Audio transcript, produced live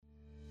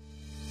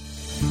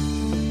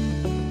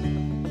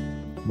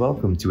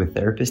welcome to A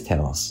Therapist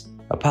Tales,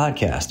 a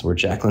podcast where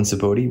Jacqueline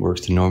Saboti works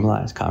to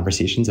normalize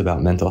conversations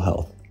about mental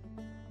health.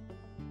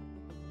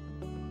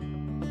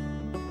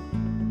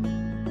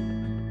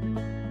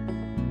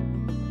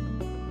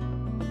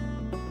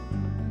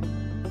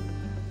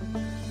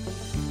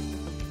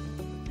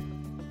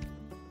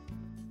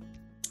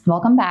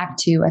 Welcome back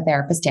to A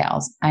Therapist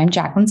Tales. I'm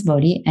Jacqueline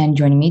Saboti, and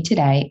joining me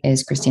today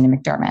is Christina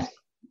McDermott.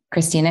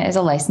 Christina is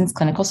a licensed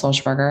clinical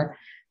social worker,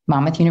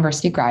 Monmouth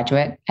University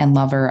graduate, and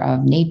lover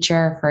of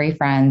nature, furry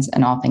friends,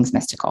 and all things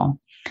mystical.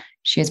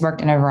 She has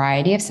worked in a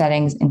variety of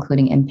settings,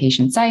 including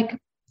inpatient psych,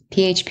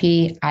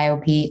 PHP,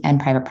 IOP, and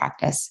private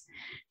practice.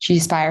 She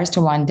aspires to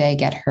one day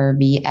get her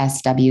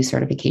VSW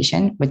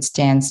certification, which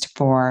stands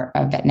for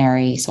a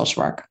veterinary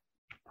social work.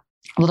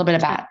 A little bit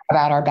about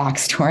our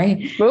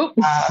backstory.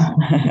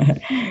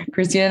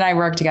 Christina and I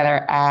worked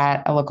together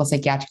at a local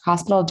psychiatric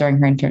hospital during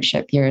her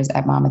internship years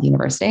at Monmouth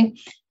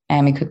University,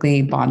 and we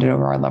quickly bonded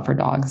over our love for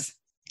dogs.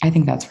 I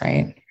think that's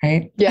right?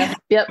 Yeah.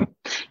 Yep.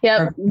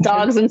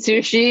 Dogs and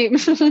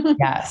sushi.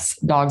 Yes.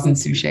 Dogs and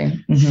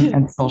sushi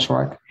and social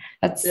work.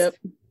 That's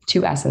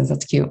two S's.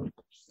 That's cute.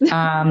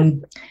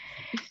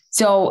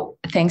 So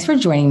thanks for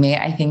joining me.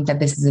 I think that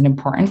this is an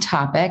important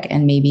topic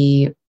and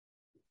maybe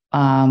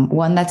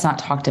one that's not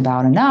talked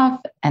about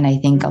enough. And I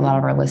think a lot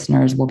of our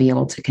listeners will be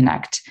able to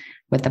connect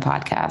with the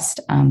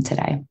podcast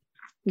today.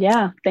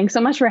 Yeah. Thanks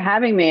so much for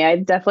having me. I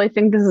definitely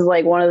think this is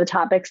like one of the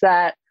topics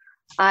that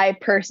I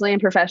personally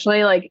and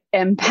professionally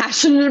am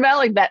passionate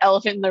about, that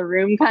elephant in the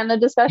room kind of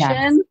discussion.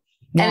 Yes.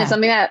 Yeah. And it's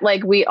something that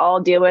we all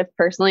deal with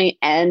personally.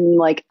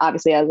 And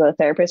obviously as a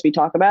therapist, we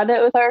talk about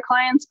it with our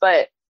clients,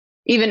 but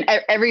even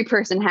every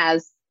person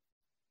has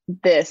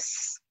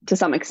this to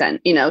some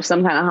extent,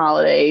 some kind of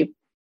holiday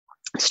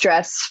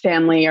stress,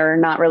 family or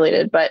not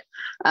related, but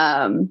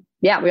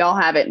we all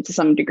have it to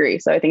some degree.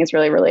 So I think it's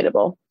really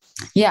relatable.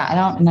 Yeah, I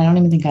don't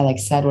even think I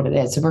said what it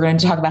is. So we're going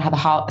to talk about how the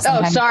holiday.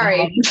 Oh,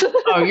 sorry.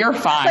 Oh, you're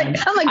fine.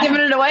 I'm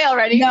giving it away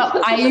already. No,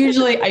 I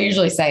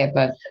usually say it,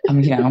 but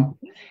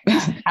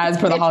as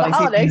per the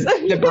holidays,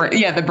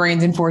 the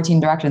brain's in 14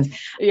 directions.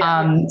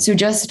 Yeah. So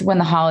just when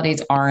the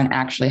holidays aren't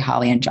actually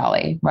holly and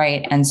jolly,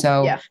 right? And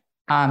so,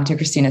 to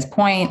Christina's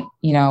point,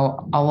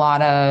 a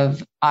lot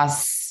of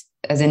us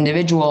as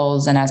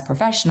individuals and as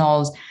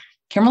professionals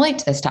can relate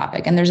to this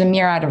topic, and there's a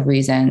myriad of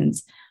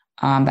reasons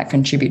that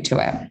contribute to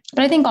it.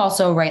 But I think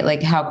also,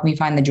 right, how can we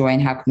find the joy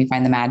and how can we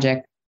find the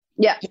magic?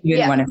 Yeah.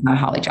 Even when it's not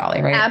holly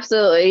jolly, right?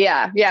 Absolutely.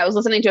 Yeah. Yeah. I was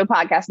listening to a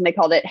podcast and they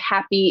called it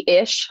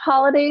happy-ish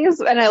holidays.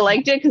 And I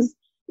liked it because,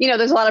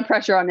 there's a lot of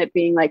pressure on it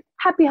being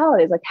happy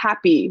holidays,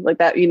 happy,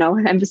 that,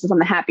 emphasis on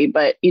the happy,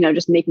 but,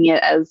 just making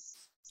it as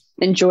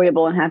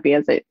enjoyable and happy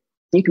as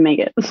you can make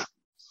it.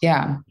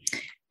 Yeah.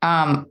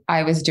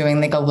 I was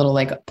doing a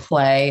little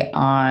play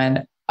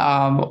on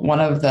one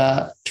of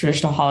the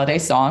traditional holiday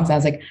songs. I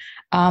was like,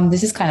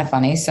 this is kind of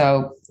funny.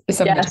 So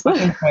some of the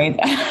talking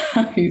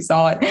points, you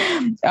saw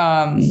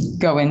it,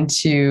 go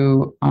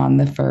into on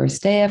the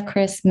first day of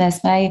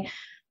Christmas, my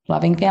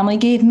loving family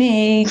gave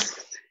me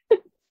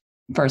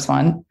first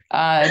one,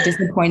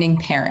 disappointing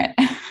parent.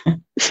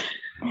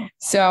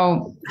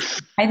 So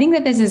I think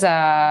that this is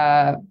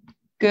a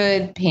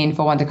good,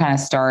 painful one to kind of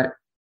start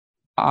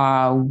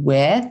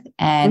with,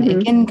 and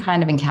it can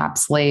kind of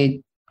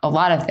encapsulate a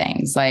lot of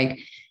things.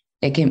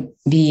 It can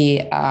be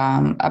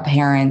a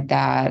parent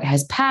that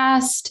has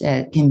passed.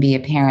 It can be a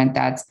parent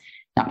that's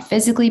not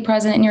physically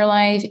present in your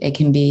life. It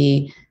can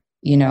be,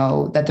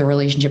 that the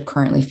relationship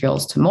currently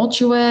feels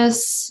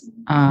tumultuous.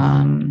 So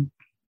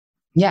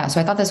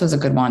I thought this was a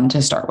good one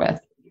to start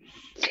with.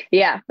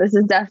 Yeah, this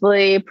is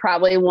definitely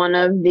probably one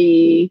of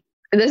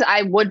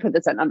I would put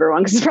this at number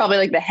one because it's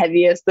probably the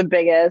heaviest, the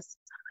biggest,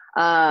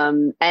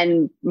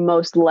 and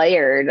most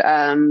layered,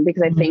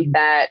 because I think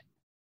that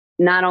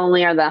not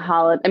only are the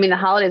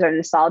holidays are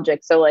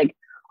nostalgic. So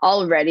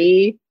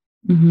already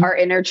our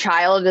inner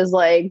child is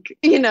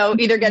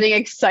either getting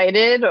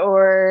excited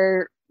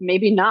or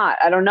maybe not.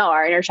 I don't know.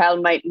 Our inner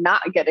child might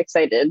not get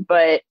excited,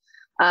 but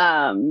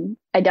I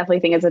definitely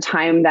think it's a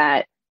time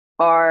that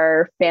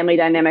our family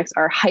dynamics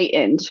are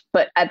heightened,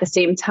 but at the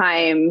same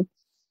time,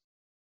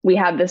 we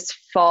have this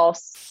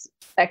false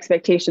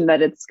expectation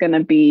that it's going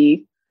to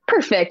be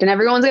perfect and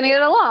everyone's going to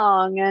get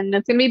along and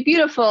it's going to be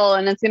beautiful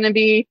and it's going to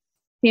be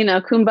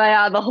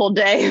kumbaya the whole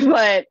day,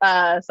 but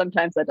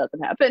sometimes that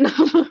doesn't happen.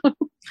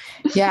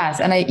 Yes.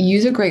 And I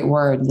use a great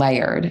word,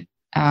 layered.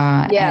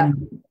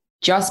 And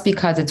just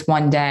because it's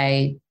one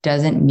day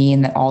doesn't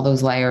mean that all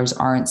those layers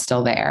aren't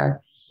still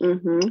there.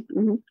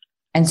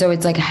 And so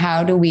it's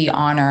how do we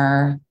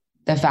honor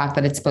the fact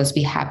that it's supposed to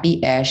be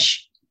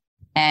happy-ish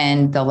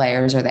and the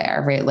layers are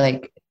there, right?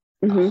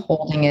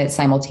 Holding it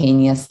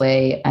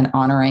simultaneously and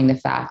honoring the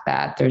fact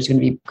that there's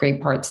going to be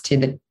great parts to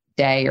the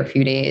day or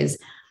few days.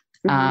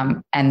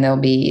 And there'll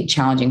be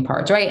challenging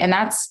parts. Right. And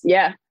that's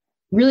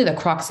really the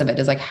crux of it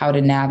is how to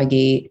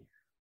navigate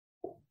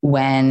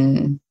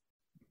when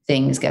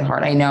things get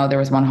hard. I know there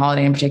was one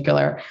holiday in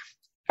particular.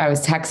 I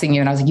was texting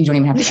you and I was like, you don't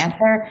even have to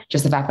answer.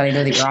 Just the fact that I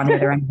know that you're on the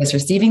other end of this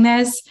receiving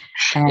this.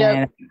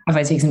 And if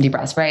I take some deep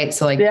breaths, right.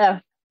 So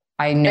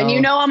I know.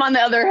 And I'm on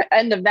the other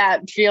end of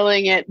that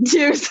feeling it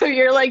too. So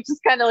you're like,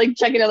 just kind of like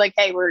checking it like,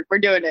 hey, we're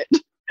doing it.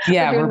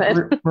 Yeah.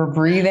 We're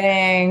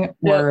breathing.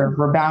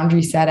 We're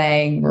boundary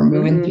setting. We're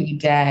moving through the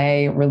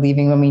day. We're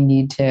leaving when we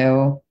need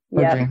to.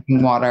 We're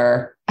drinking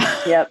water.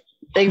 Yep.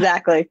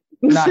 Exactly.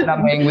 Not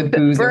numbing with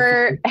booze.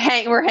 We're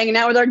hanging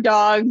out with our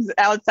dogs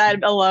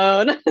outside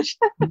alone.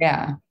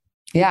 Yeah.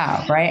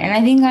 Right. And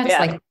I think that's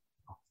like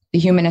the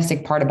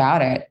humanistic part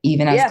about it.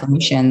 Even as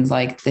clinicians,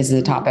 like this is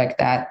a topic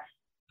that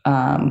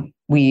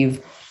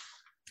we've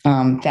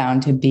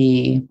found to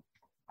be,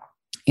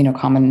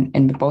 common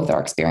in both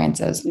our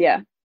experiences.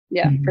 Yeah.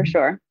 Yeah, for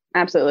sure.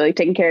 Absolutely. Like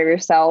taking care of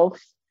yourself,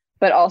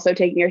 but also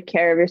taking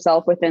care of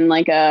yourself within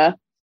like a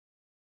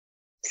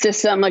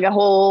system, like a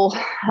whole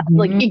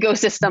like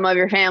ecosystem of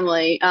your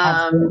family.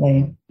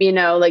 Absolutely.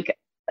 Like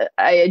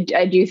I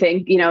do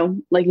think,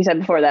 like you said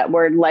before, that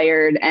word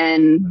layered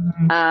and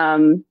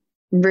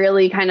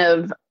really kind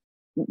of,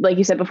 like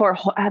you said before,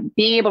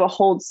 being able to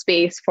hold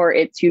space for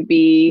it to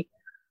be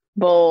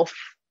both,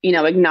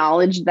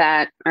 acknowledge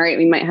that, all right,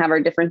 we might have our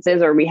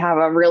differences, or we have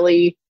a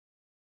really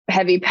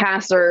heavy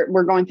past, or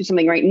we're going through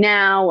something right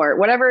now, or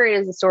whatever it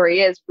is the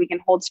story is, we can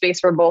hold space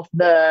for both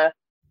the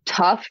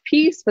tough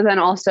piece, but then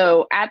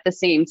also at the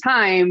same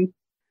time,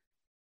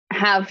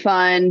 have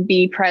fun,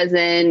 be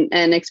present,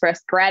 and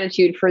express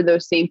gratitude for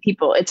those same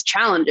people. It's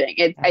challenging.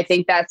 I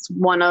think that's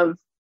one of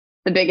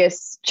the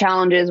biggest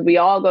challenges we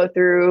all go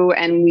through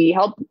and we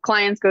help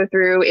clients go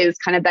through, is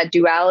kind of that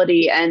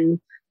duality,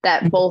 and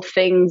that both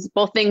things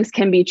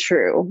can be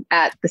true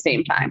at the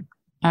same time.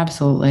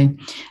 Absolutely.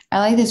 I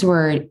like this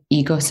word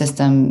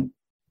ecosystem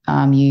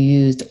you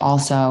used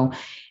also,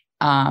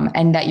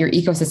 and that your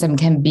ecosystem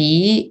can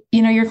be,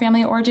 your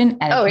family of origin,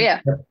 and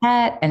your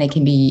pet, and it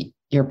can be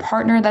your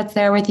partner that's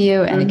there with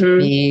you, and it can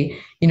be,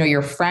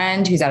 your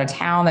friend who's out of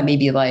town that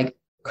maybe like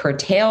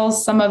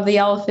curtails some of the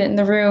elephant in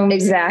the room.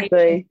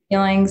 Exactly.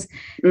 Feelings,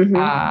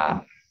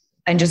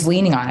 and just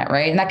leaning on it.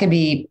 Right. And that could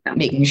be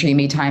making sure you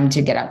made time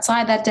to get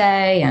outside that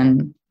day.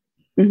 And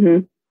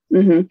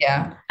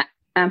yeah,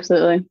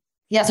 absolutely.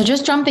 Yeah. So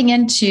just jumping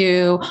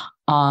into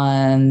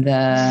on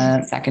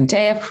the second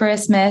day of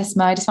Christmas,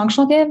 my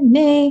dysfunctional give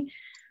me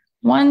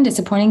 1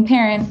 disappointing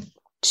parent,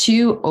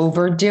 2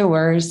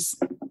 overdoers.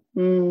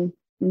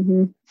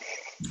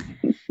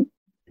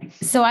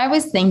 So I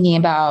was thinking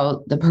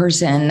about the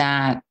person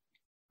that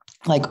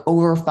like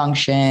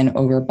overfunction,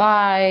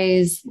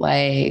 overbuys,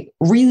 like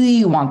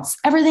really wants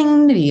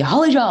everything to be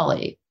holly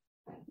jolly.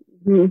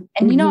 And,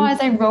 as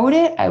I wrote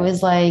it, I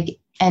was like,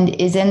 and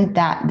isn't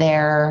that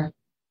their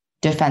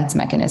defense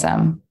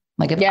mechanism?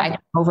 Like if I can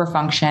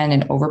overfunction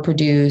and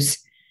overproduce,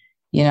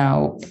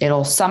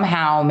 it'll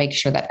somehow make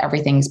sure that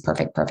everything's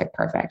perfect.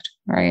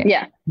 Right.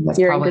 Yeah.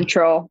 You're in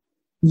control.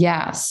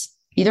 Yes.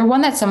 Either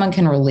one that someone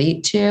can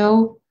relate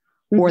to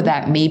or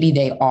that maybe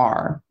they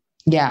are.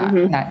 Yeah.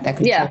 That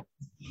control.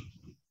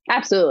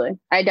 Absolutely.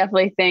 I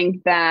definitely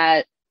think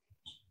that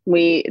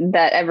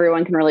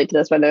everyone can relate to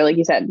this, whether, like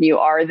you said, you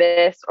are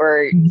this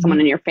or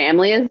someone in your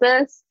family is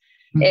this.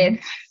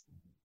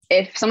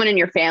 If someone in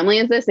your family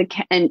is this,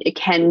 it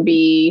can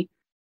be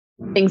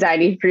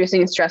anxiety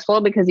producing and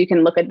stressful, because you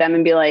can look at them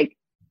and be like,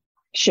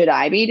 should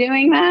I be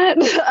doing that?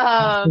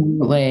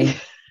 Absolutely.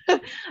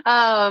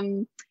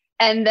 And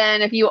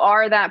then if you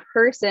are that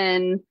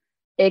person,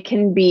 it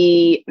can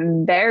be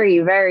very,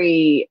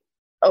 very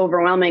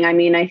overwhelming. I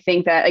mean, I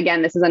think that,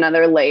 again, this is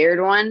another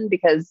layered one,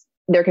 because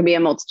there can be a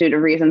multitude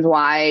of reasons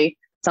why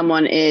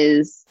someone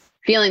is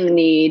feeling the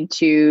need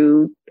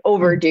to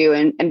overdo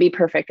and be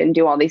perfect and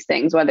do all these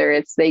things, whether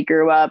it's they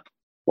grew up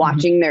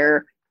watching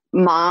their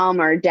mom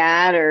or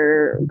dad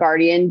or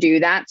guardian do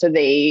that. So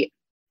they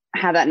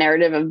have that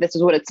narrative of this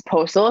is what it's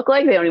supposed to look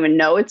like. They don't even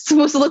know it's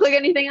supposed to look like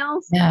anything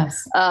else.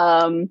 Yes.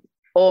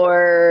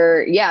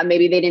 Or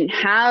maybe they didn't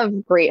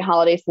have great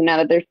holidays. So now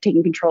that they're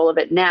taking control of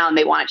it now and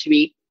they want it to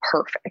be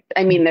perfect.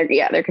 I mean, there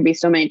could be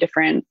so many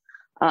different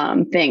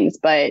things,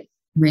 but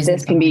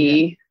this can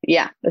be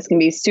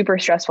super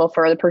stressful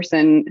for the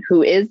person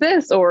who is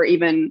this, or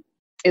even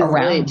is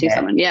related to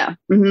someone. Yeah.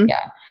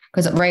 Yeah.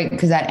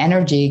 Because that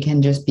energy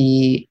can just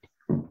be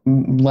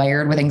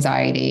layered with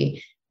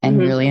anxiety and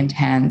really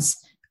intense.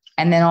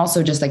 And then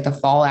also just like the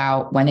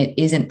fallout when it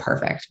isn't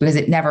perfect, because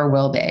it never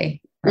will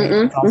be. Right.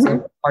 That's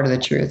also part of the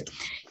truth.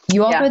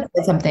 You also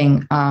said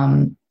something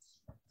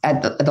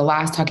at the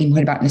last talking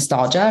point about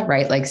nostalgia,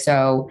 right? Like,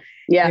 so,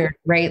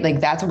 right. Like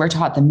that's what we're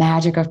taught, the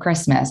magic of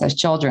Christmas as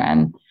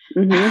children.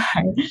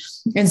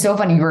 And so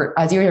funny.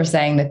 As you were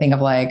saying the thing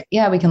of like,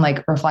 we can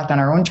like reflect on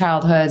our own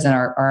childhoods and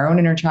our own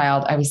inner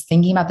child. I was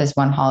thinking about this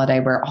one holiday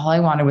where all I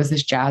wanted was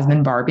this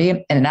Jasmine Barbie,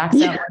 and it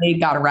accidentally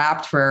got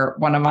wrapped for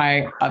one of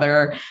my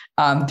other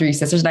 3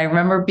 sisters. And I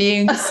remember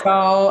being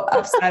so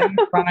upset and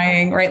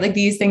crying, right? Like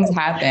these things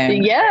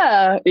happen.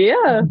 Yeah.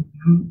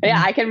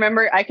 I can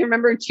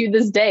remember to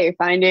this day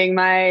finding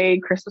my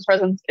Christmas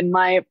presents in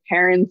my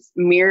parents'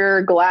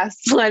 mirror glass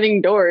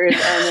sliding doors,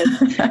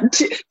 and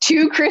it's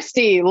to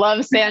Christy,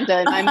 love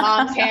Santa, in my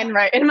mom's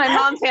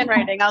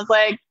handwriting. I was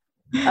like,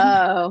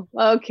 oh,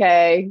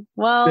 okay,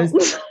 well.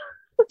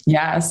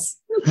 Yes.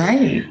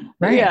 Right.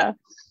 Right. Yeah.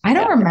 I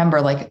don't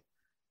remember like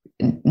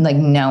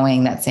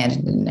knowing that Santa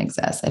didn't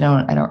exist. I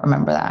don't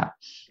remember that.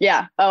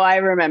 Yeah. Oh, I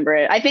remember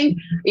it. I think,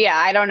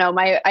 I don't know.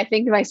 I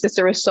think my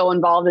sister was so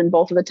involved in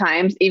both of the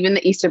times, even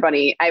the Easter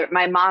Bunny.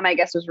 My mom, I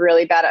guess, was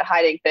really bad at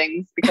hiding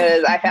things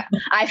because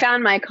I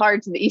found my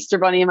card to the Easter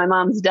Bunny in my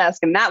mom's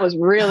desk. And that was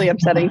really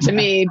upsetting to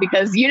me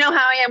because you know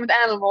how I am with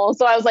animals.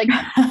 So I was like,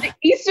 the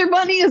Easter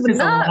Bunny is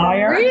not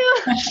real.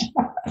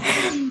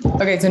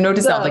 Okay. So note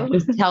to self, like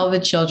just tell the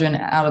children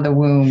out of the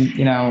womb,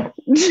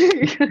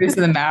 this is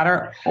the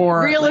matter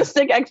or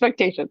realistic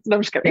expectations. No,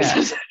 I'm just kidding.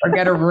 Yeah, or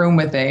get a room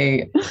with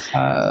a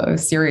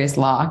serious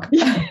lock.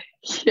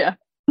 Yeah.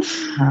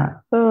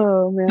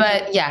 Oh man.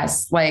 But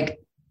yes, like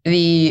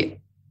the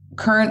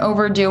current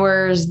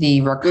overdoers,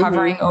 the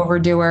recovering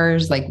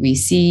overdoers, like we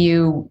see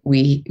you,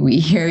 we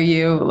hear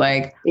you,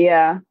 like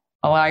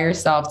allow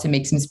yourself to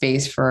make some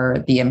space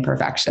for the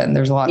imperfection.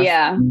 There's a lot of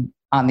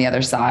on the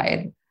other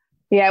side.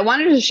 Yeah, I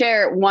wanted to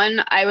share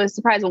I was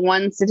surprised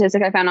one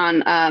statistic I found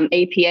on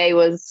APA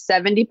was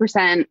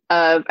 70%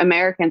 of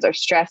Americans are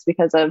stressed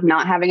because of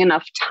not having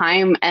enough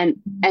time and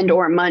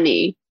or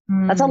money.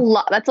 That's a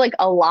lot. That's like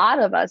a lot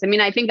of us. I mean,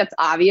 I think that's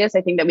obvious.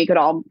 I think that we could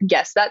all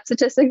guess that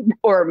statistic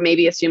or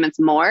maybe assume it's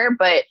more,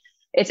 but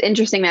it's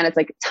interesting that it's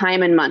like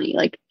time and money.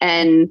 Like,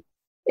 and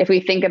if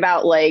we think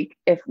about like,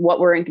 if what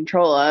we're in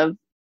control of,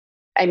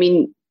 I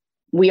mean,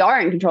 we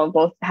are in control of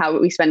both how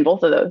we spend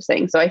both of those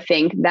things. So I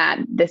think that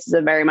this is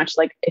a very much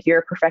like if you're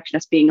a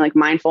perfectionist, being like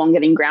mindful and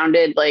getting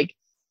grounded, like,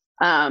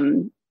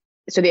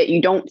 so that you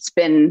don't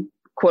spin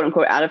quote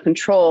unquote out of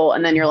control.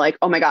 And then you're like,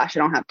 oh my gosh, I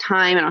don't have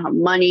time. I don't have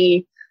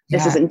money.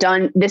 This isn't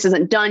done. This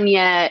isn't done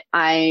yet.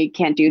 I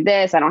can't do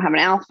this. I don't have an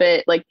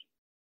outfit. Like,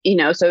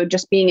 so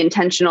just being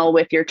intentional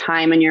with your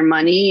time and your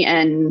money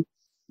and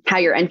how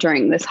you're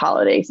entering this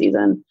holiday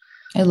season.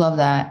 I love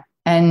that.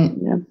 And,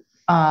 you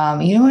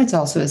know what it's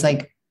also is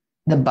like,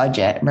 the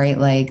budget, right?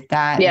 Like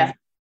that is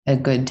a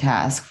good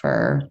task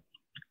for,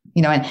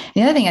 and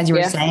the other thing, as you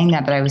were saying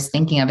that I was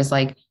thinking of is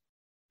like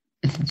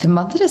the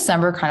month of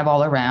December kind of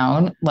all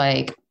around,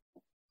 like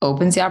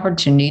opens the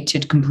opportunity to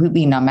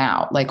completely numb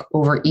out, like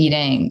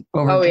overeating,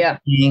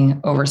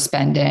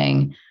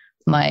 overspending,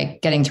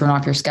 like getting thrown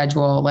off your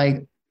schedule.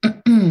 Like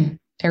it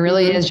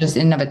really is just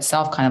in and of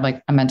itself kind of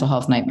like a mental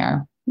health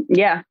nightmare.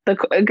 Yeah. The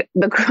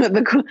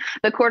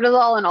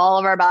cortisol in all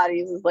of our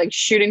bodies is like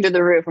shooting through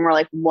the roof. And we're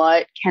like,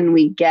 what can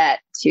we get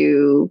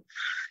to,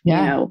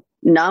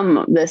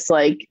 numb this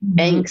like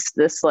angst,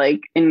 this like,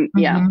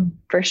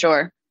 for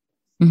sure.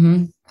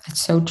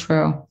 That's so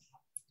true.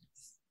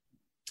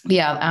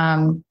 Yeah.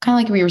 Kind of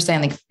like we were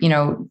saying, like,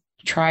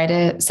 try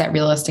to set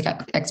realistic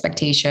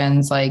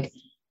expectations, like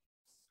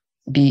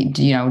being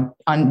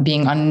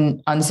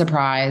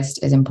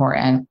unsurprised is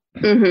important.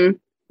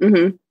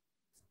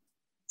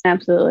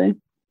 Absolutely.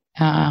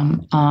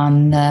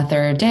 On the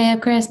third day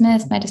of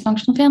Christmas, my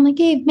dysfunctional family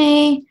gave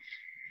me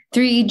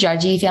 3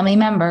 judgy family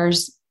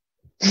members.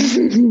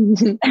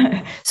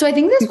 So I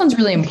think this one's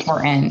really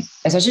important,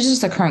 especially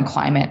just the current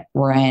climate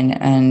we're in.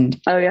 And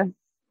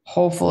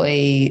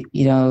hopefully,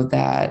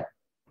 that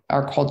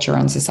our culture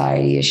and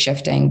society is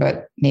shifting,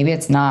 but maybe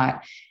it's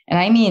not. And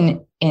I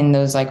mean, in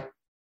those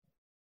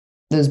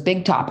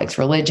big topics,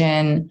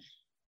 religion,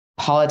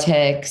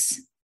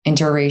 politics,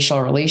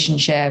 interracial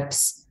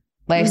relationships,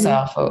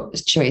 lifestyle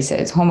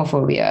choices,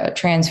 homophobia,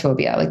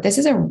 transphobia, like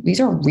these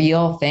are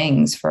real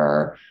things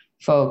for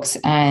folks,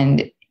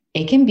 and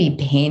it can be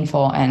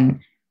painful and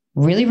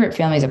really rip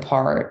families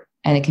apart,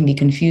 and it can be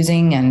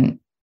confusing. And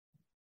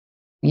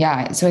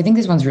so I think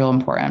this one's real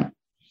important.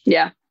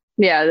 This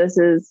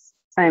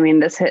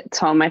hits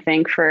home, I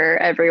think, for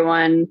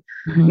everyone.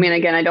 I mean,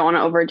 again, I don't want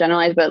to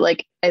overgeneralize, but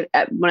like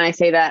when I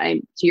say that,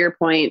 to your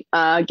point,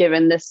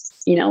 given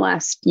this,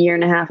 last year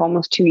and a half,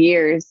 almost 2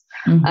 years,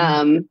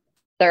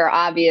 there are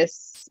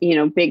obvious,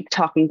 big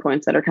talking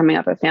points that are coming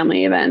up at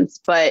family events.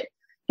 But,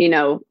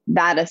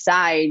 that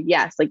aside,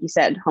 yes, like you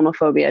said,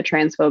 homophobia,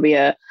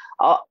 transphobia,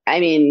 I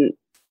mean,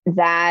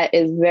 that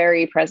is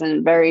very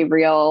present, very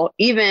real,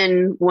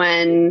 even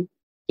when,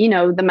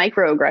 the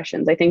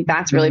microaggressions. I think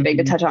that's really big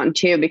to touch on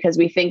too, because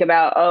we think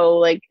about,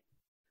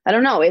 I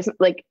don't know, it's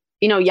like,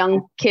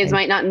 young kids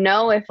might not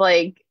know if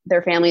like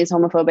their family is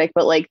homophobic,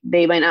 but like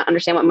they might not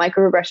understand what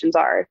microaggressions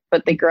are,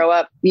 but they grow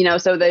up,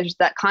 so there's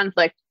that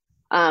conflict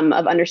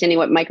of understanding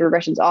what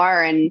microaggressions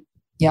are. And,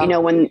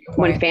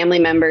 when family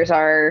members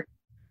are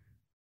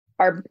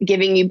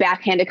giving you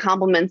backhanded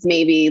compliments,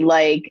 maybe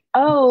like,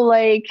 oh,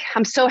 like,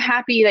 I'm so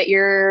happy that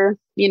you're,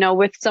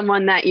 with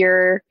someone that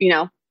you're,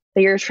 that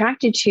you're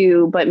attracted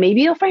to, but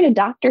maybe you'll find a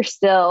doctor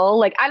still.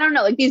 Like, I don't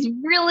know, like these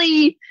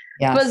really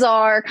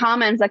bizarre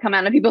comments that come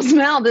out of people's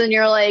mouths. And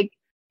you're like,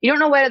 you don't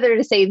know whether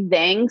to say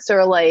thanks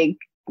or like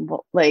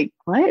what? Like,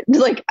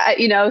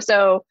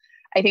 so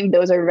I think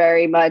those are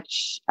very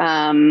much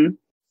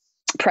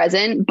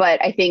present,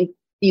 but I think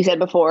you said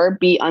before,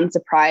 be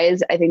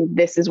unsurprised. I think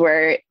this is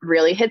where it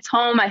really hits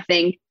home.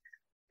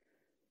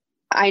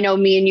 I know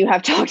me and you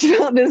have talked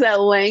about this at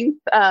length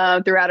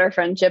throughout our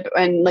friendship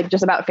and like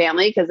just about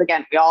family. Cause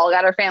again, we all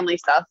got our family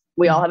stuff,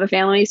 we all have a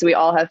family, so we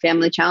all have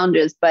family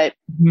challenges, but,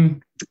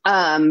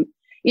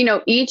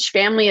 each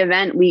family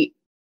event,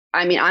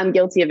 I'm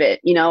guilty of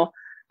it,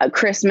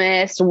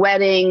 Christmas,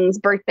 weddings,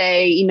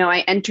 birthday,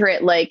 I enter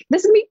it like,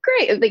 this would be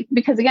great. Like,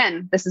 because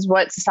again, this is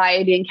what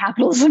society and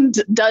capitalism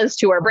does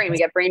to our brain. We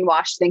get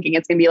brainwashed thinking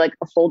it's going to be like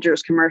a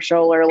Folgers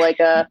commercial or like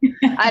I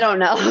don't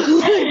know.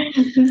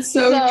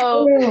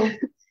 So true.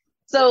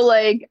 So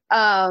like,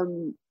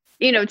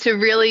 to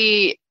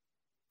really,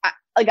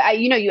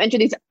 you enter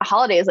these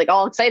holidays, like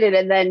all excited.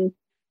 And then,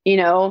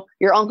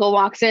 your uncle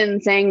walks in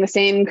saying the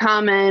same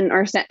comment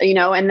or,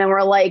 and then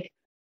we're like,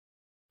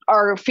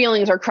 our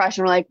feelings are crushed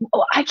and we're like,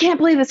 oh, I can't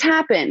believe this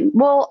happened.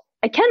 Well,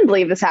 I can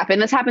believe this happened.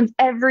 This happens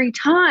every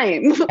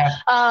time.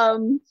 Yeah.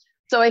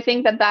 So I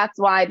think that that's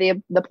why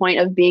the point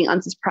of being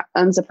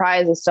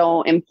unsurprised is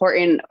so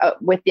important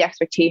with the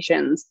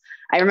expectations.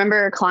 I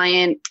remember a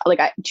client,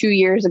 2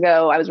 years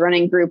ago, I was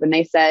running a group and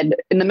they said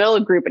in the middle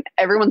of the group, and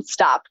everyone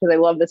stopped because I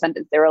love the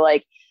sentence. They were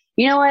like,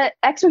 you know what?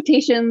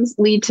 Expectations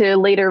lead to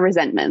later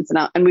resentments.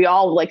 And we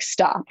all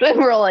stopped and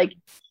we're like,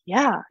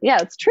 yeah,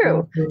 it's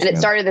true. And it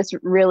started this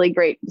really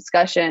great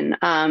discussion.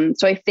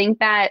 So I think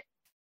that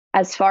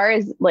as far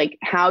as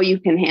how you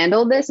can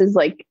handle this is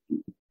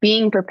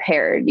being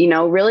prepared,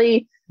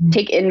 really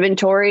take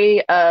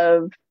inventory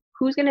of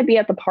who's going to be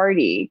at the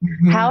party.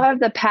 How have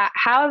the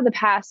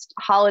past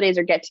holidays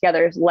or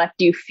get-togethers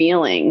left you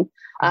feeling?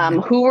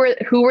 Who were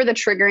the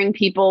triggering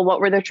people? What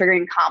were the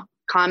triggering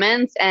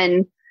comments?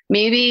 And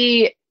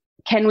maybe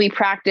can we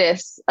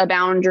practice a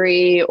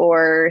boundary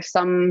or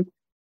some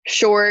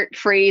short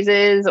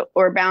phrases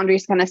or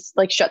boundaries, kind of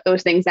shut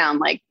those things down.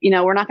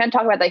 We're not going to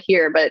talk about that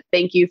here, but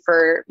thank you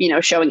for,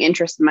 showing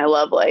interest in my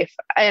love life.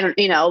 I don't,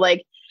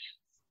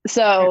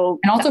 so.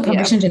 And also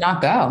permission to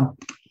not go.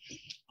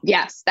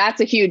 Yes. That's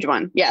a huge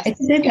one. Yes.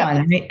 It's a big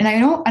one. Right? And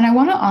I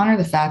want to honor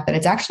the fact that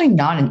it's actually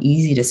not an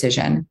easy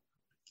decision.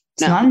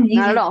 It's not an easy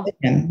not at all.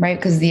 Decision, right?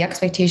 Because the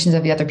expectations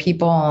of the other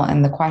people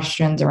and the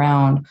questions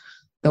around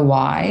the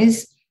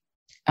whys,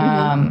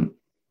 and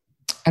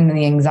then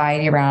the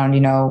anxiety around,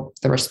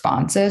 the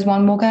responses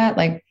one will get,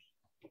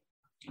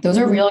 those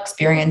are real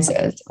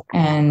experiences.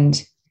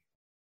 And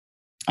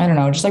I don't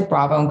know, just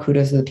bravo and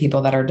kudos to the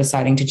people that are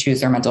deciding to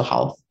choose their mental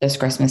health this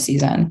Christmas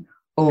season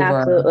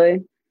over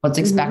what's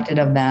expected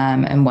of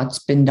them and what's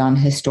been done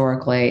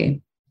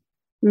historically.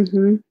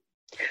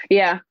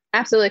 Yeah,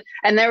 absolutely.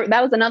 And that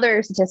was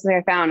another statistic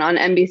I found on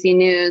NBC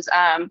News.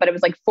 But it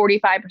was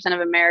 45% of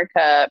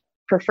America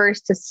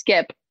prefers to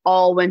skip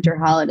all winter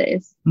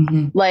holidays.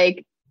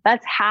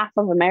 That's half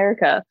of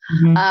America.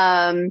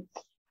 Obviously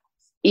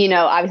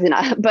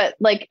not, but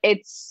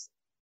it's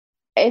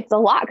a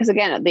lot. Cause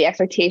again, the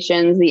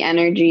expectations, the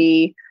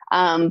energy.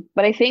 But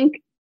I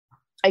think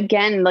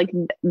again,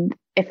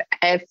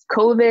 if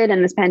COVID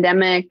and this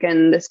pandemic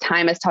and this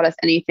time has taught us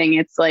anything,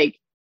 it's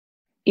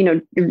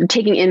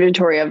taking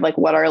inventory of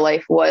what our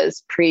life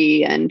was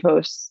pre and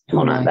post.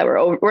 Well, not that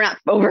we're not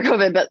over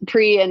COVID, but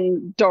pre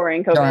and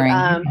during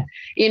COVID,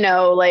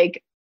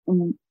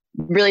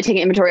 really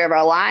taking inventory of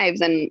our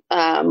lives and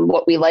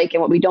what we like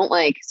and what we don't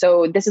like.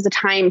 So this is a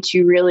time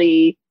to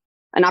really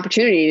an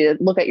opportunity to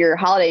look at your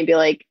holiday and be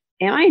like,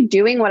 am I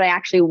doing what I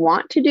actually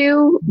want to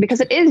do?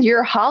 Because it is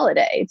your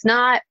holiday. It's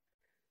not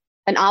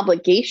an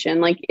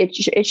obligation.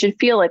 It should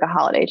feel like a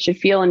holiday. It should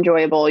feel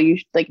enjoyable. You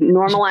should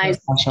normalize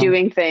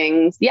doing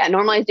things. Yeah.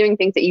 Normalize doing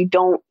things that you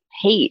don't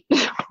hate.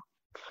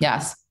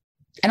 Yes.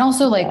 And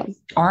also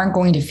aren't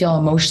going to feel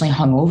emotionally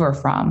hungover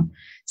from.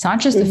 It's not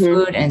just the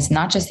food and it's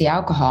not just the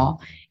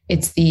alcohol.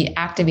 It's the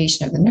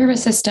activation of the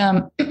nervous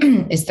system.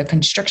 It's the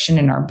constriction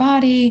in our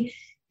body.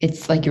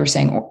 It's like you were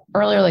saying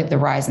earlier, the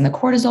rise in the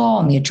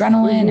cortisol and the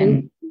adrenaline.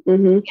 And,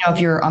 if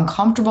you're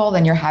uncomfortable,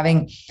 then you're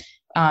having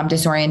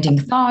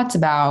disorienting thoughts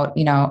about,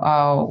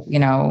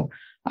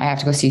 I have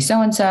to go see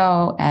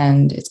so-and-so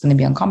and it's going to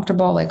be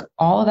uncomfortable.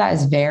 All of that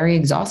is very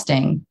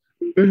exhausting.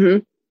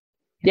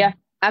 Yeah,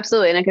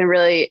 absolutely. And it can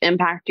really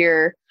impact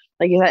your,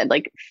 like you said,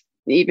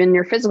 even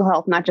your physical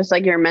health, not just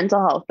your mental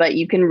health, but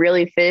you can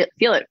really feel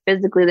it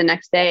physically the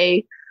next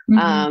day.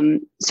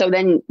 So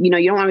then, you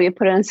don't want to be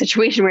put in a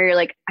situation where you're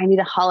I need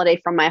a holiday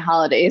from my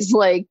holidays.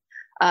 Right.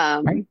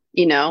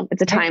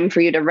 It's a time for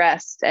you to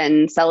rest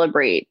and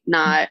celebrate,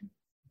 not,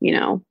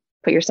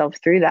 put yourself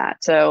through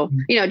that. So,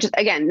 just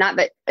again, not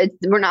that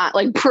we're not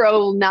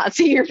pro not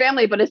seeing your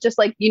family, but it's just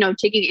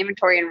taking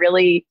inventory and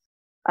really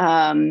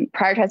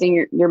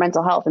prioritizing your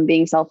mental health and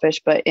being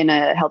selfish, but in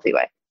a healthy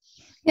way.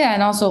 Yeah.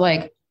 And also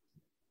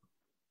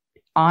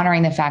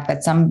honoring the fact that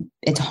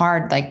it's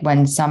hard,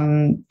 when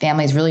some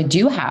families really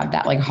do have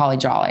that holly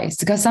jollies,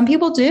 because some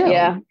people do.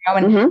 Yeah.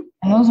 And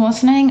those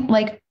listening,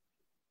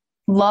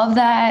 love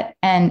that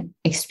and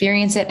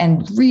experience it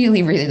and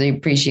really, really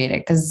appreciate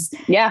it. Cause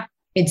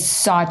it's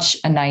such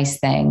a nice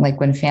thing.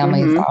 When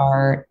families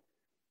are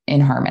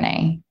in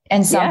harmony,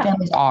 and some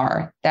families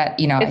are that,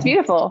 it's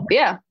beautiful.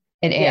 Yeah.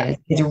 It is.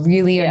 It's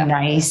really a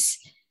nice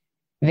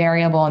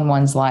variable in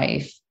one's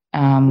life.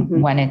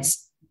 When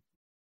it's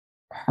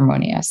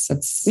harmonious.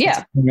 It's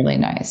really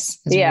nice.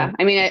 I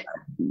mean,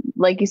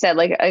 like you said,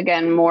 like,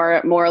 again,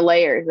 more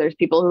layers. There's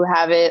people who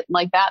have it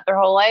like that their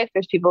whole life.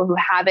 There's people who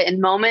have it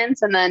in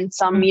moments, and then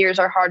some years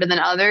are harder than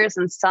others,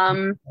 and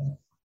some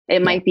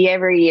it might be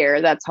every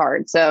year that's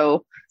hard.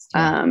 So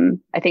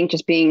I think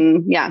just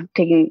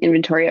taking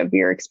inventory of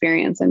your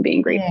experience and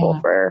being grateful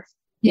for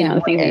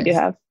the things that you do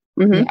have.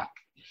 Mm-hmm. Yeah.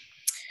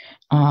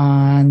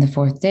 On the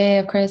 4th day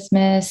of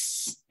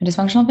Christmas, a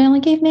dysfunctional family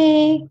gave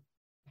me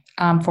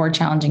 4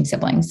 challenging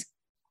siblings.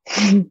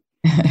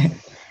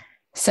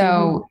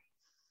 So,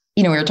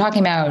 we were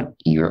talking about,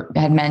 you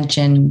had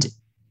mentioned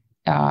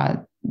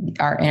our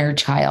inner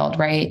child,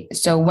 right?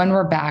 So when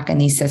we're back in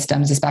these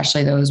systems,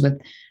 especially those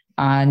with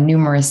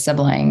numerous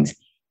siblings,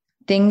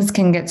 things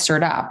can get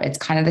stirred up. It's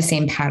kind of the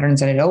same patterns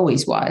that it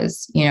always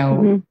was.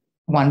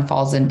 One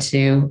falls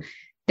into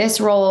this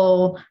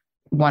role,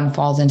 one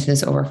falls into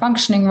this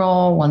overfunctioning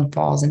role, one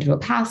falls into a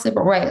passive,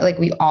 right? Like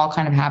we all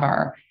kind of have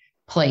our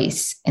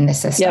place in the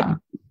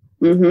system.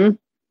 Yep. Mm-hmm.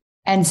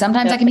 And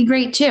sometimes that can be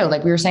great too.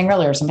 Like we were saying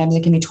earlier, sometimes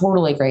it can be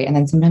totally great. And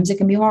then sometimes it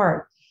can be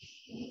hard.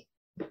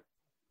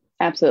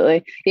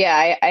 Absolutely.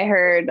 Yeah. I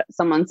heard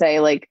someone say,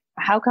 like,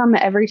 how come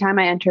every time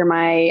I enter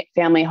my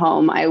family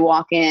home, I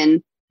walk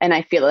in and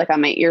I feel like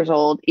I'm 8 years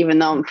old, even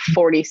though I'm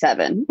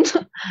 47.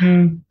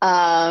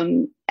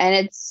 And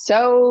it's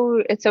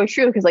so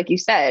true. Because like you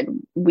said,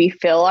 we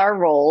fill our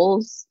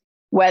roles,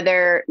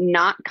 whether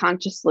not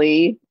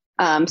consciously.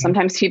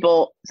 Sometimes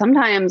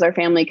our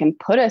family can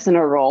put us in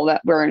a role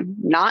that we're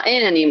not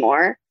in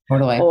anymore,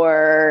 totally.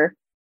 or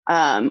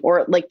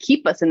like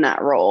keep us in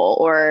that role.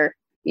 Or,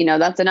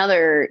 that's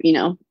another,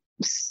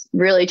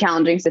 really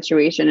challenging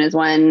situation is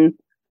when,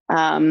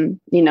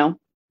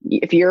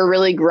 if you're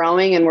really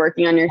growing and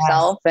working on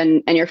yourself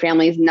and your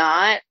family's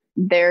not,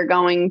 that's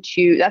going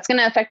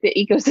to affect the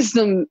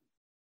ecosystem,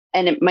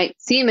 and it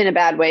might seem in a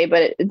bad way,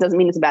 but it doesn't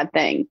mean it's a bad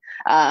thing.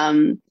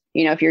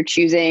 If you're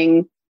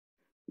choosing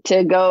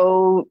to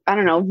go, I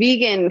don't know,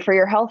 vegan for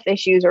your health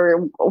issues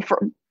or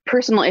for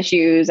personal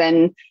issues,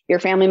 and your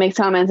family makes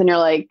comments and you're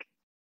like,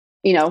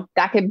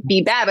 that could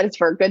be bad, but it's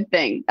for a good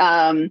thing.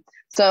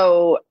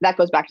 So that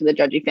goes back to the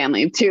judgy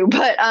family too.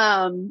 But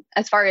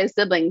as far as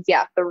siblings,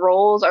 the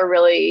roles are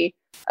really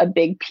a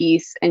big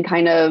piece, and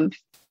kind of,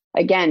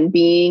 again,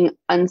 being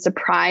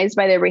unsurprised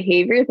by their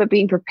behaviors, but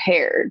being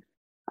prepared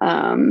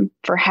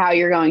for how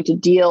you're going to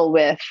deal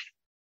with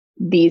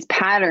these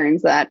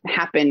patterns that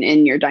happen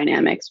in your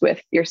dynamics with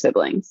your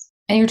siblings.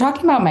 And you're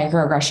talking about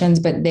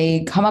microaggressions, but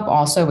they come up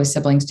also with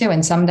siblings too.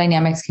 And some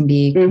dynamics can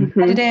be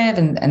competitive,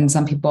 and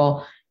some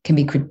people can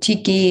be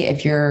critiquey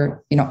if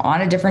you're,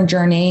 on a different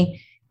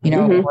journey,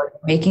 or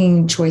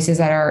making choices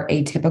that are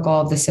atypical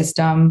of the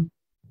system.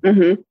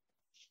 Mm-hmm.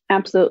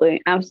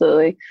 Absolutely.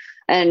 Absolutely.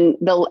 And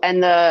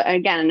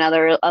again,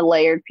 a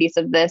layered piece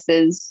of this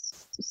is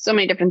so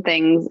many different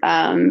things,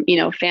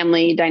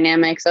 family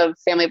dynamics of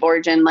family of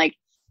origin, like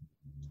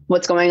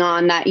what's going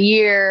on that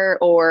year,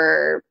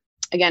 or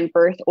again,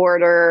 birth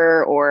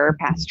order or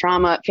past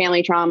trauma,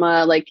 family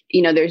trauma. Like,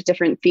 there's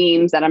different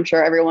themes that I'm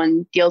sure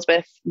everyone deals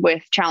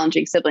with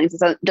challenging siblings.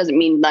 It doesn't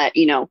mean that,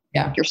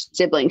 your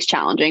sibling's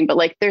challenging, but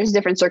like there's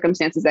different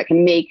circumstances that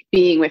can make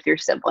being with your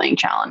sibling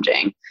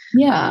challenging.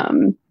 Yeah.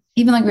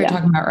 Even like we were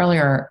talking about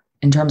earlier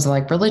in terms of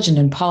like religion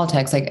and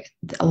politics, like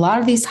a lot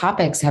of these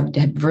topics have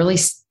really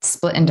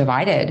split and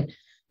divided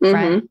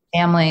friends,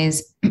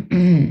 families.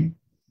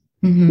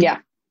 Yeah.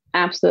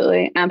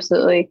 Absolutely.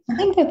 Absolutely. I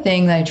think the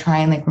thing that I try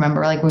and like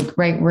remember, like,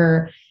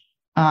 we're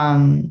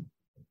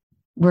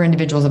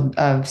individuals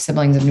of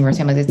siblings of numerous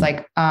families. It's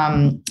like,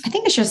 I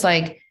think it's just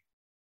like,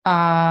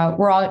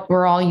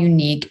 we're all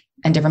unique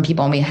and different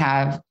people. And we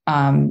have,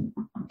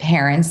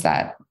 parents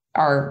that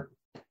are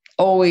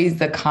always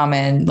the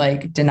common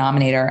like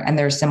denominator, and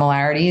there's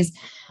similarities.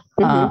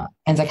 And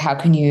it's like, how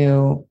can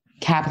you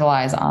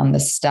capitalize on the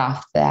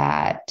stuff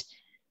that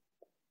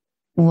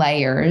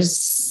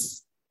layers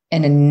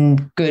in a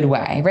good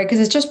way, right? Because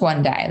it's just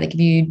one day. Like if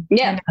you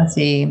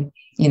see,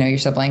 your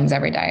siblings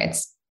every day,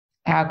 it's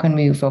how can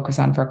we focus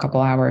on for a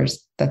couple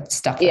hours that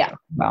stuff?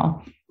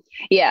 Well,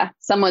 yeah.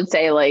 Some would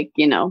say like,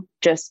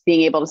 just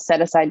being able to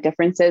set aside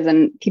differences,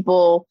 and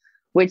people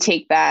would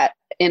take that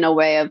in a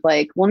way of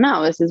like, well,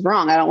 no, this is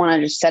wrong. I don't want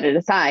to just set it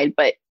aside.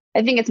 But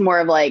I think it's more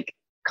of like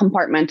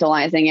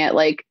compartmentalizing it,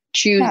 like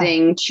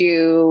choosing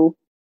to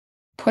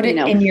put it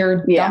in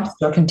your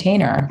dumpster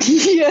container.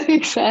 Yeah,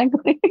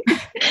 exactly.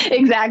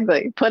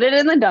 Exactly. Put it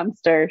in the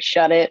dumpster,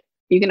 shut it.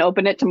 You can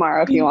open it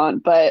tomorrow if you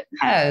want, but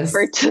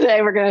for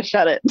today, we're going to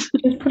shut it.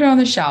 Just put it on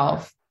the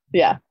shelf.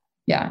 Yeah.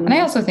 Yeah. And I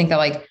also think that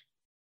like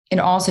in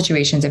all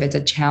situations, if it's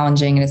a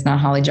challenging and it's not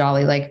holly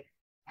jolly, like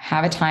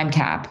have a time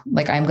cap.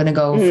 Like I'm going to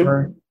go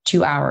for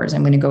 2 hours.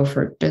 I'm going to go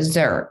for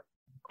dessert.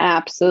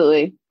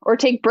 Absolutely. Or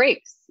take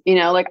breaks.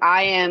 Like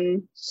I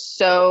am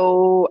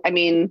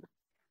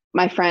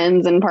my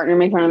friends and partner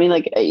make fun of me,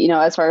 like,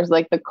 as far as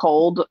like the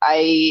cold,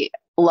 I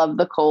love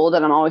the cold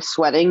and I'm always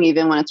sweating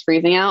even when it's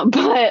freezing out,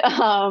 but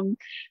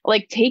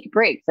like take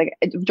breaks. Like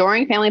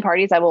during family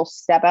parties, I will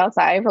step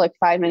outside for like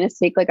 5 minutes,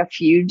 take like a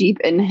few deep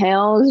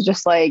inhales,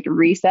 just like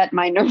reset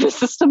my nervous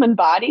system and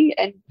body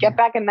and get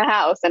back in the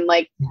house and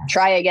like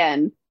try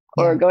again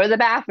or go to the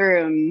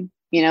bathroom.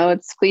 You know,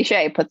 it's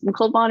cliche, put some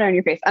cold water on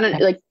your face. I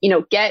don't like, you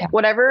know, get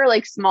whatever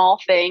like small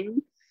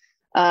thing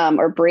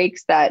or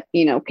breaks that,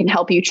 you know, can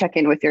help you check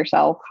in with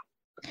yourself.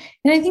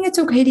 And I think it's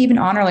okay to even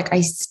honor, like,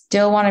 I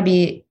still want to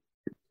be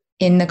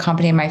in the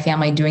company of my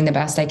family doing the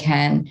best I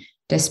can,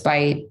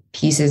 despite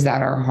pieces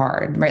that are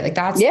hard, right? Like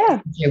that's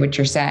what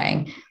you're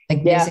saying.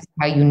 Like this is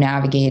how you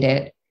navigate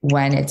it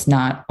when it's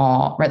not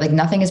all right. Like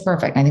nothing is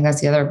perfect. I think that's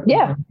the other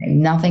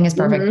thing. Nothing is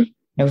perfect. Mm-hmm.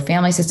 No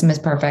family system is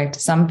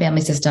perfect. Some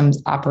family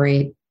systems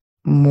operate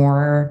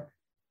more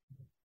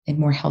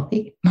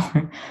healthy,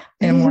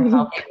 in a more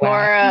healthy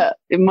way.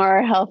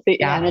 more healthy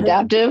and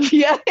adaptive.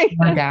 Yeah.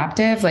 More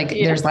adaptive. Like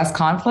there's less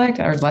conflict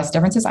or less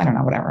differences. I don't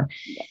know, whatever.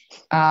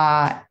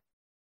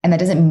 And that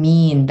doesn't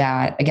mean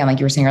that, again, like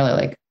you were saying earlier,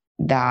 like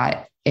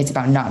that it's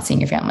about not seeing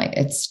your family.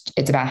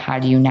 It's about how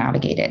do you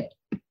navigate it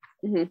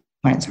when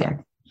it's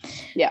hard.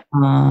 Yeah.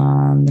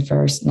 On the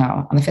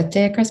 5th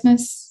day of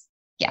Christmas.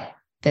 Yeah.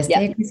 This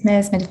day of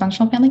Christmas, my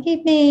dysfunctional family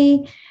gave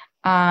me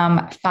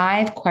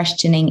 5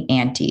 questioning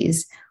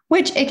aunties,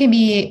 which it can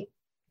be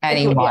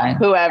anyone,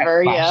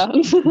 whoever.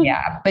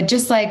 Yeah. But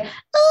just like,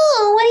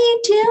 oh, what are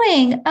you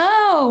doing?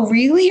 Oh,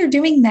 really? You're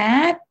doing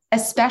that?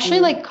 Especially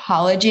like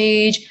college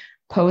age,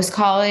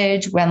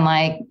 post-college, when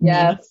like,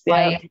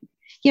 like,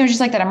 you know, just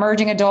like that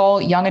emerging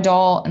adult, young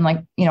adult, and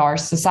like, you know, our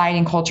society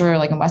and culture,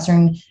 like in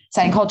Western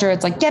society and culture,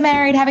 it's like, get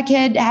married, have a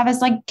kid, have a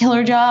like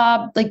killer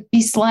job, like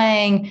be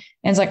slaying.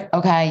 And it's like,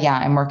 okay, yeah,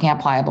 I'm working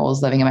at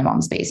Pliables, living in my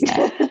mom's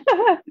basement.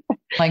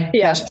 Like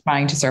just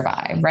trying to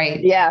survive.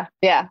 Right. Yeah.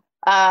 Yeah.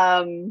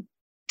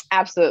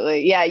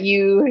 Absolutely. Yeah.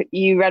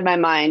 You read my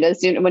mind. As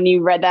soon when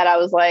you read that, I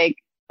was like,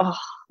 oh,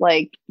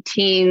 like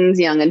teens,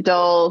 young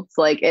adults,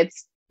 like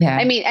it's,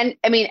 I mean,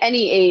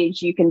 any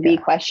age you can be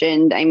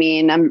questioned. I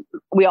mean,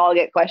 we all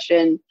get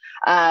questioned,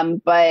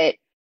 but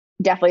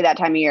definitely that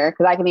time of year,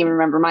 because I can even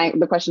remember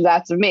the questions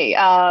asked of me.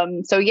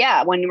 So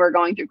yeah, when we're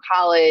going through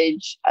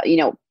college, you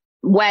know,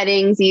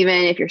 weddings,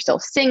 even if you're still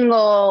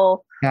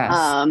single, when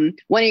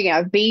are you gonna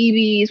have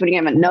babies? When are you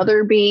gonna have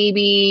another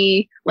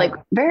baby? Like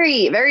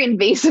very, very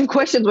invasive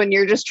questions when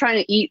you're just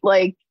trying to eat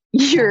like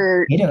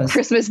your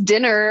Christmas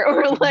dinner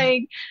or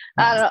like,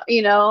 I don't know,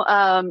 you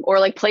know, or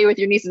like play with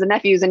your nieces and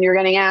nephews and you're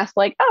getting asked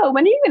like, oh,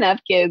 when are you going to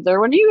have kids? Or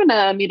when are you going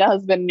to meet a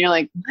husband? And you're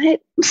like, what?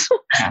 So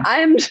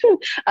I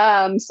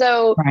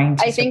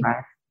think,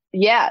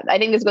 I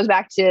think this goes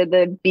back to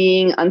the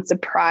being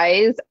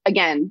unsurprised.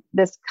 Again,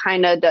 this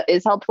kind of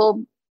is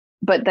helpful,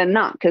 but then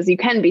not, because you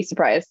can be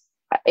surprised.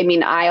 I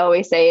mean, I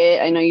always say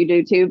it, I know you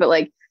do too, but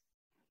like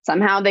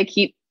somehow they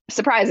keep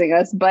surprising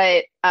us,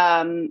 but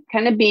kind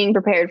of being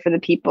prepared for the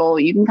people,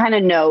 you can kind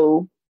of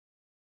know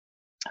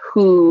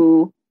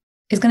who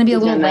is going to be a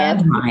little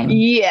landmine.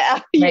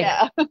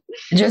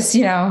 Just,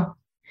 you know,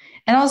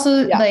 and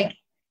also like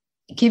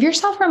give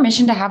yourself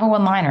permission to have a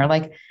one-liner.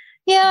 Like,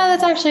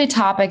 that's actually a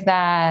topic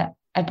that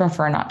I'd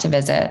prefer not to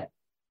visit.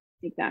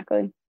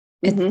 Exactly.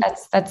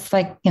 That's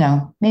like, you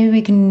know, maybe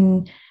I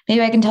can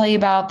tell you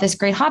about this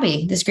great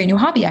new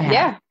hobby I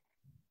have.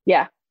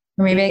 Yeah.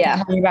 Or maybe I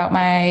can tell you about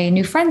my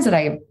new friends that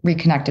I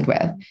reconnected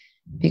with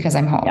because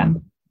I'm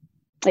home.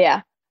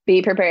 Yeah.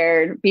 Be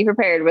prepared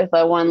with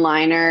a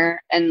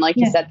one-liner and like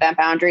to set that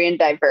boundary and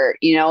divert,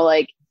 you know,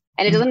 like,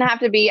 and it doesn't have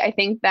to be, I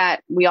think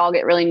that we all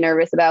get really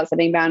nervous about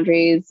setting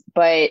boundaries,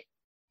 but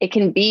it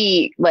can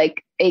be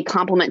like a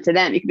compliment to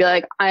them. You could be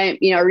like, I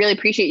really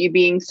appreciate you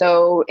being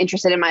so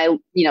interested in my,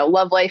 you know,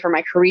 love life or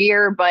my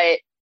career, but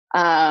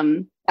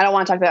I don't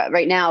want to talk about it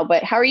right now,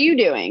 but how are you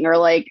doing? Or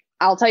like,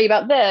 I'll tell you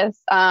about this.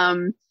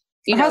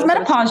 How's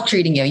menopause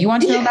treating you? You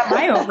want to know about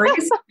my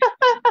ovaries?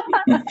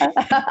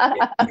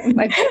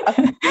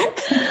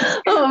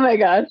 Oh my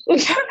gosh.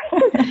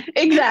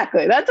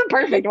 Exactly. That's a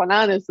perfect one,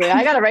 honestly.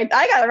 I gotta write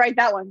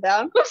that one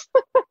down.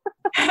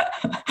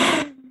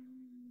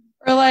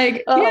 Or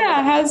like,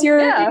 how's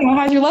your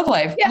love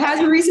life? Yeah. How's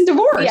your recent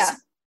divorce? Yeah.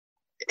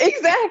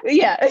 Exactly.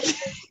 Yeah.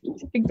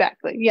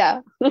 Exactly. Yeah.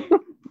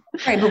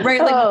 Right, but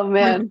like,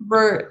 man,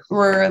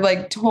 we're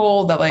like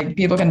told that like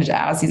people can just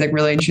ask these like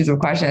really intrusive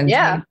questions.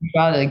 Yeah,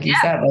 like you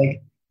said,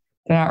 like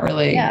they're not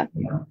really. Yeah,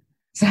 you know,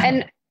 so.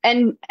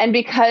 And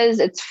because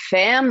it's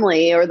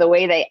family or the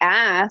way they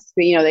ask,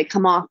 you know, they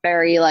come off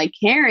very like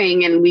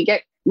caring, and we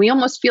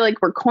almost feel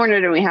like we're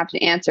cornered and we have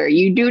to answer.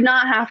 You do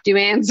not have to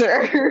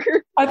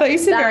answer. I thought you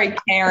said very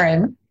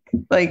Karen,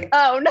 like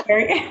no,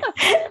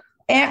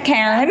 Aunt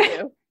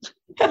Karen.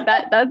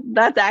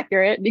 That's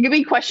accurate. You could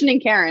be questioning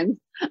Karens.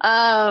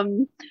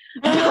 But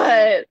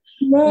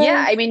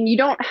I mean, you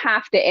don't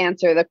have to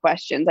answer the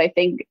questions. I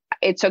think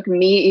it took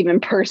me even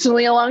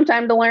personally a long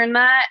time to learn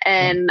that.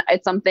 And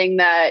it's something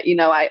that, you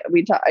know, I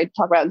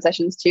talk about in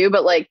sessions too,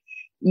 but like,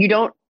 you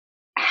don't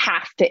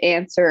have to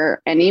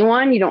answer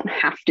anyone. You don't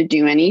have to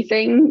do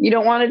anything you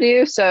don't want to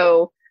do.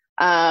 So,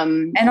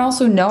 and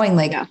also knowing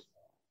like,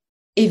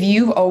 if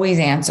you've always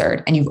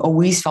answered and you've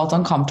always felt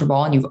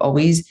uncomfortable and you've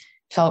always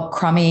felt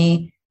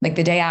crummy, like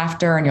the day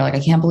after, and you're like, I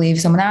can't believe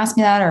someone asked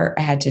me that, or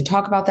I had to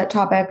talk about that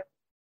topic,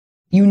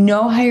 you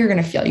know how you're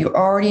going to feel. You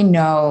already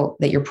know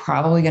that you're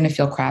probably going to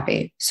feel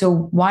crappy.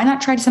 So why not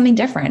try something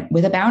different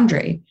with a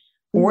boundary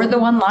or the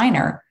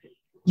one-liner?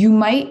 You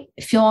might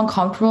feel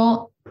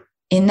uncomfortable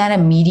in that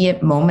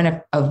immediate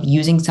moment of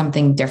using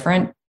something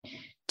different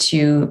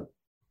to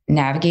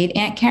navigate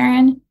Aunt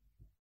Karen,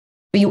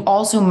 but you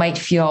also might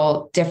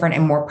feel different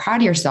and more proud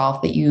of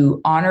yourself that you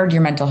honored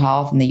your mental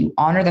health and that you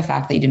honor the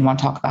fact that you didn't want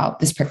to talk about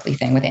this prickly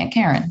thing with Aunt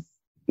Karen.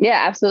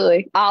 Yeah,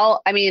 absolutely.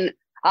 I'll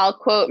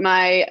quote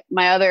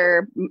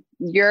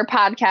you're a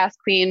podcast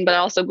queen, but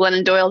also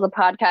Glennon Doyle's a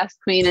podcast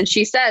queen. And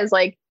she says,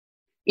 like,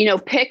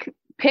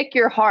 pick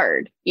your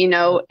hard,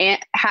 and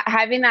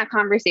having that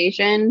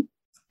conversation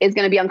is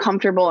going to be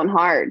uncomfortable and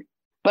hard,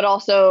 but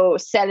also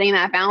setting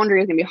that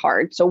boundary is going to be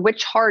hard. So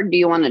which hard do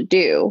you want to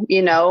do?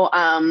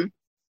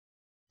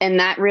 And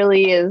that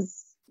really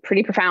is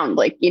pretty profound.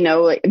 Like,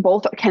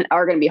 both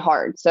are going to be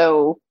hard.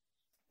 So,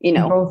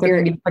 both are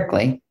going to be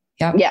prickly.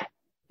 Yep. Yeah.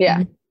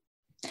 Yeah.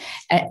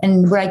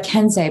 And what I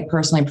can say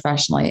personally,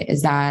 professionally,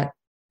 is that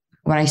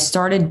when I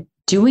started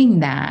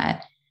doing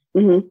that,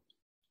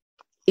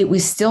 it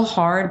was still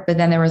hard, but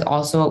then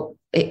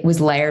it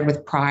was layered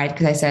with pride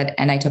because I said,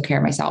 and I took care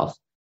of myself.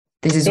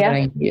 This is what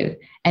I needed.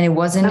 And it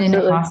wasn't in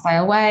a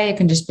hostile way. It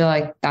can just be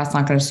like, that's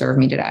not going to serve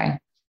me today.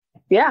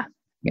 Yeah.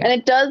 And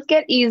it does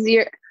get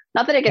easier.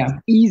 Not that it gets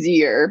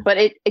easier, but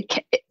it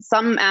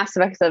some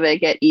aspects of it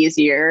get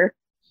easier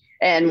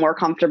and more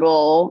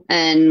comfortable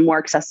and more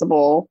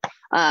accessible,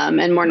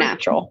 and more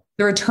natural.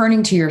 The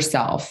returning to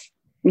yourself.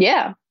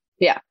 Yeah.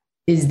 Yeah.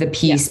 Is the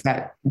piece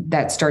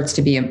that starts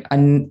to be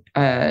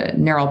a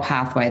neural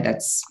pathway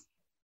that's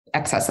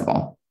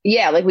accessible.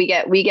 Yeah. Like we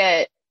get,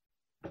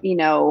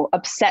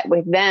 upset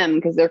with them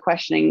because they're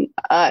questioning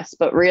us,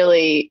 but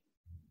really,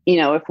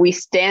 if we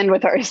stand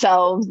with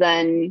ourselves,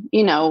 then,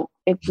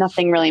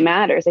 nothing really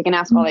matters. They can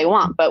ask all they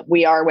want, but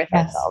we are with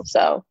ourselves.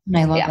 So and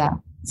I love that.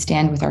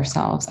 Stand with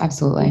ourselves.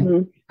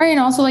 Absolutely. Right. And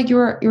also, like you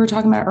were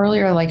talking about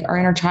earlier, like our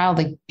inner child,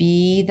 like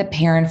be the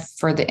parent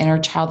for the inner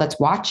child that's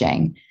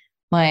watching.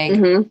 Like,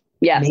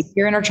 maybe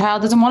your inner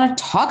child doesn't want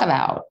to talk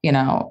about,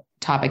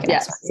 topic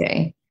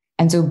XYZ.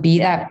 And so be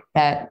that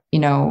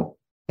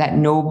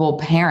noble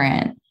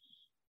parent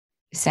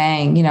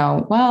saying,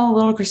 well,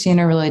 little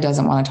Christina really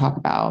doesn't want to talk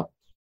about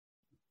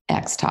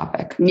X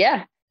topic.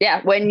 Yeah.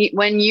 Yeah. When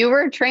you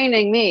were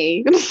training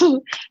me,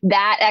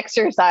 that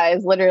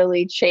exercise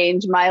literally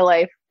changed my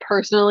life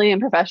personally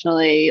and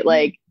professionally.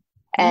 Like,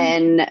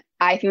 and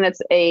I think that's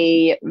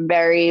a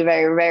very,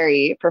 very,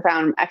 very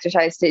profound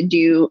exercise to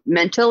do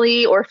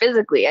mentally or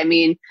physically. I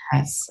mean,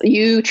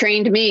 you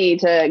trained me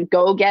to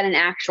go get an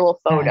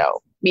actual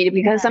photo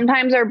because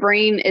sometimes our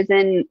brain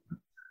isn't,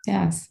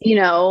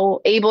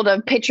 able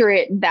to picture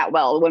it that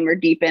well when we're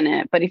deep in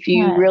it. But if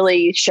you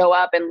really show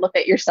up and look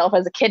at yourself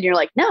as a kid, and you're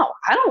like, no,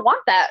 I don't want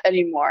that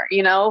anymore,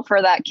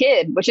 for that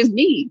kid, which is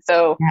me.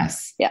 So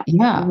yes,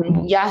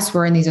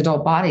 we're in these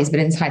adult bodies, but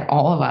inside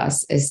all of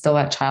us is still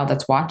that child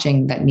that's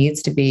watching that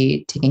needs to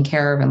be taken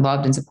care of and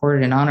loved and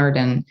supported and honored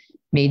and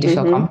made to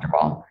feel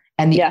comfortable.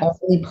 And the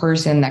only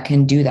person that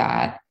can do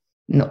that,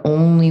 and the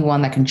only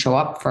one that can show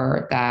up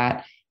for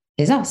that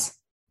is us.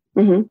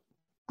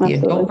 The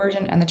adult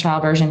version and the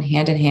child version,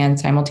 hand in hand,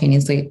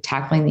 simultaneously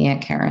tackling the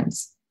Aunt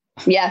Karens.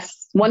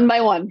 Yes, one by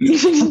one.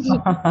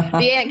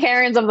 The Aunt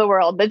Karens of the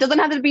world. It doesn't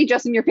have to be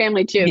just in your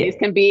family too. These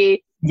can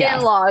be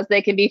in-laws.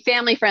 They can be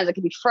family friends. It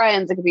can be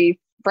friends. It could be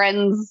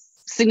friends,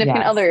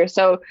 significant others.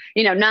 So,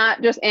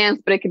 not just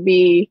aunts, but it could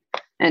be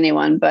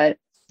anyone. But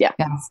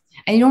Yes.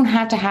 And you don't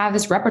have to have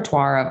this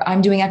repertoire of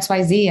I'm doing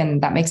XYZ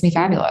and that makes me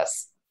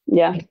fabulous.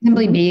 Yeah. It can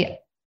simply be,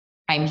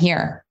 I'm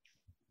here.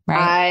 Right?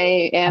 I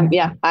am.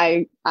 Yeah.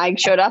 I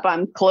showed up.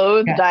 I'm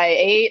clothed. I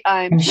ate.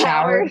 I'm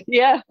showered.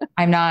 Yeah.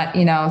 I'm not,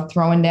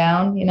 throwing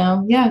down,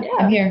 I'm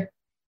here.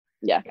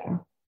 Yeah.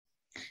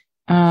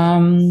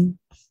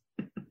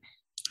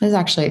 This is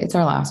actually, it's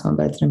our last one,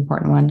 but it's an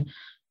important one.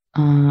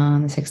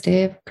 On the 6th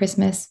day of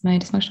Christmas, my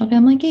dysfunctional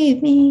family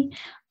gave me,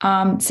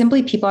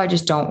 simply people I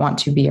just don't want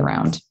to be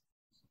around.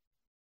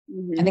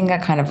 Mm-hmm. I think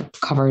that kind of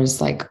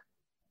covers like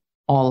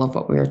all of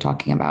what we were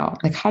talking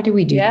about. Like, how do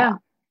we do that?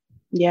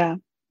 Yeah.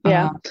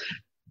 Yeah.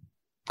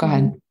 Go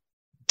ahead.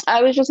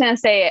 I was just going to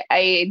say,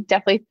 I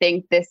definitely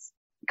think this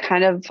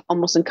kind of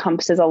almost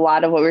encompasses a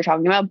lot of what we were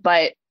talking about,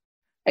 but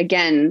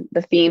again,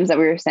 the themes that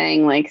we were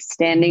saying, like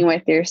standing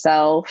with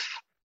yourself,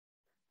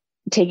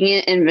 taking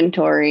an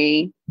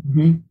inventory.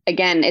 Mm-hmm.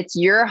 Again, it's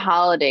your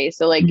holiday.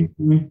 So like,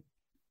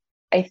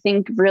 I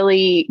think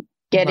really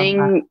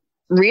getting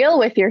real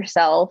with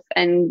yourself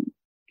and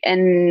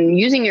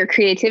using your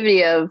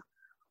creativity of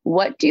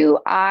what do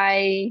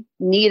I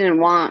need and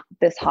want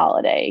this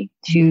holiday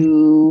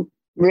to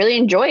really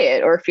enjoy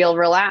it or feel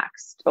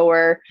relaxed,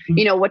 or,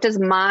 what does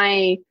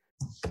my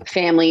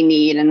family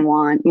need and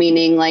want?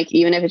 Meaning like,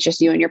 even if it's just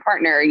you and your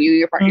partner,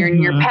 your partner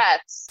and your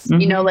pets,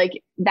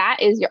 like that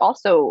is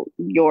also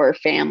your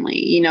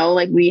family,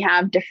 like we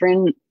have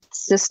different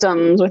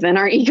systems within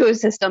our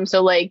ecosystem.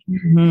 So like,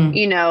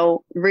 you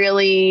know,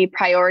 really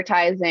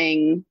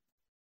prioritizing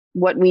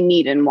what we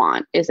need and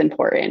want is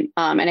important.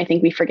 And I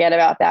think we forget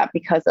about that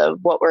because of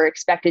what we're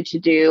expected to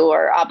do,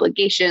 or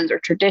obligations or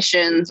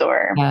traditions,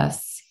 or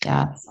yes,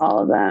 all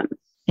of that.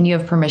 And you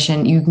have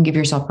permission, you can give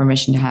yourself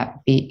permission to have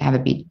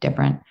it be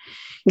different.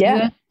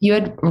 Yeah. You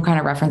had kind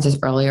of referenced this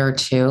earlier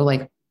too,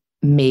 like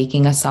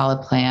making a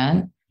solid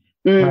plan,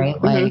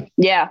 right? Like,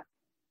 yeah,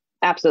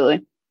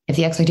 absolutely. If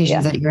the expectation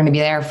is that you're going to be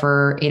there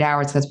for 8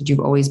 hours, that's what you've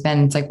always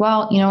been. It's like,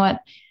 well, you know what?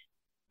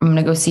 I'm going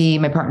to go see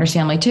my partner's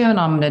family too. And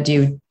I'm going to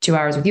do 2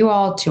 hours with you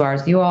all, 2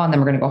 hours with you all. And then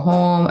we're going to go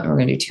home and we're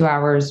going to do 2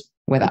 hours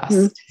with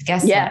us.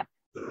 Guess what?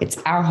 It's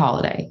our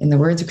holiday, in the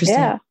words of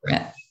Christina.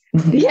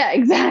 Yeah,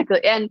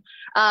 exactly. And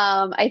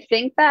I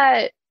think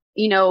that,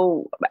 you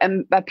know,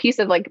 a piece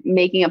of like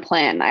making a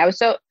plan, I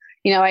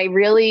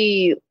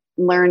really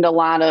learned a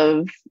lot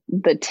of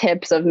the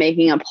tips of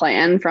making a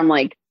plan from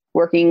like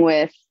working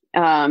with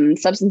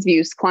substance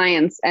abuse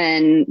clients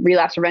and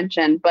relapse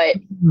prevention, but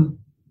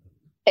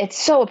it's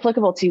so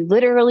applicable to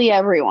literally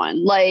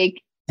everyone.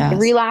 Like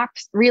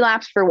relapse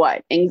for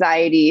what?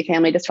 Anxiety,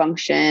 family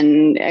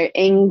dysfunction,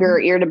 anger,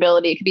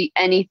 irritability. It could be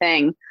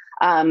anything.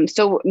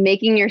 So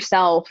making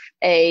yourself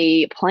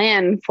a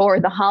plan for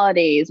the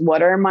holidays.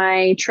 What are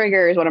my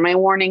triggers? What are my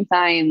warning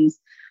signs?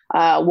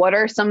 What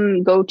are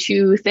some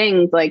go-to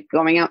things, like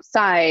going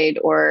outside,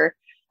 or,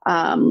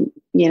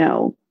 you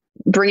know,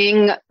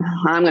 bring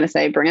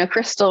a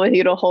crystal with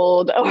you to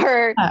hold,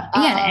 or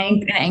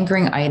an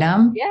anchoring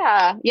item.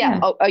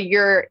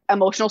 Your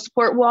emotional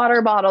support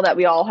water bottle that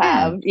we all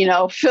have, you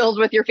know, filled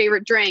with your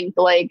favorite drink,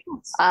 like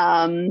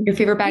your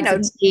favorite bags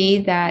of tea.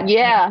 That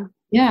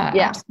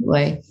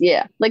absolutely,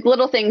 like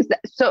little things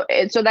that so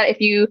that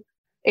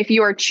if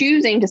you are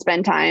choosing to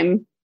spend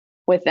time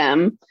with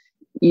them,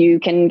 you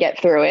can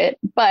get through it.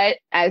 But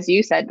as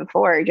you said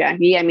before,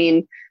 Jackie, I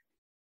mean,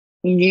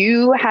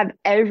 you have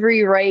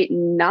every right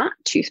not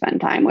to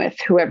spend time with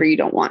whoever you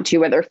don't want to,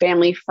 whether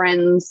family,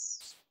 friends,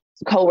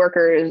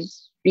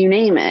 coworkers, you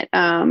name it.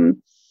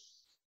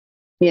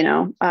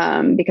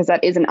 Because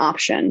that is an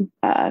option.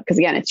 Because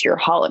again, it's your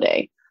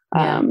holiday.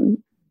 I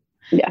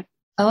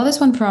love this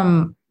one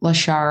from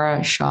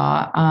Lashara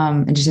Shaw.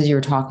 And just as you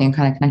were talking,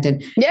 kind of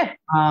connected.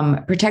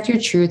 Protect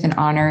your truth and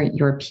honor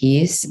your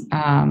peace.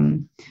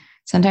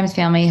 Sometimes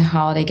family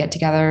holiday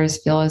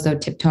get-togethers feel as though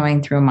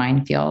tiptoeing through a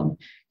minefield.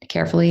 To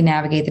carefully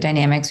navigate the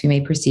dynamics, we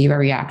may perceive our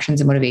reactions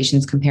and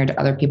motivations compared to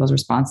other people's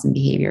responses and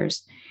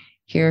behaviors.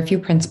 Here are a few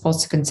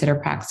principles to consider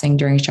practicing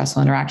during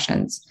stressful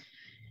interactions.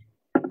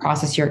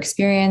 Process your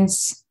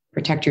experience,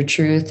 protect your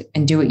truth,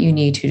 and do what you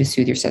need to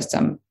soothe your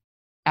system.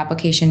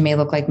 Application may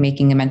look like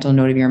making a mental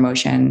note of your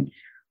emotion,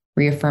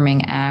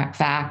 reaffirming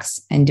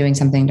facts, and doing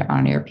something to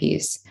honor your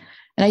peace.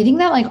 And I think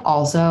that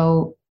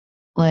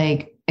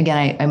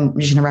again, I'm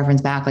just going to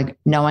reference back, like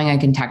knowing I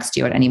can text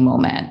you at any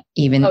moment,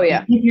 even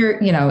if you're,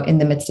 in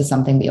the midst of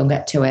something, but you'll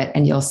get to it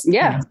and you'll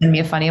send me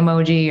a funny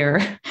emoji or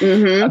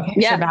a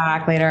picture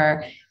back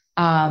later.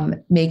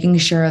 Making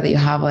sure that you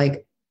have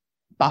like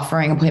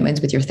buffering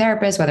appointments with your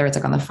therapist, whether it's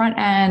like on the front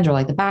end or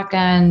like the back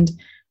end.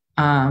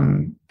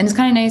 And it's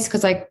kind of nice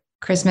because like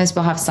Christmas,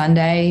 we'll have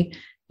Sunday,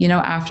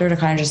 after to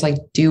kind of just like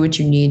do what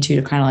you need to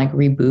kind of like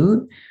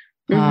reboot.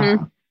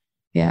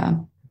 Yeah.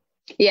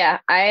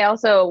 I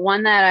also,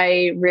 one that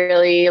I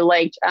really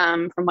liked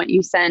from what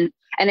you sent,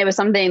 and it was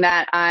something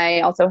that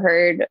I also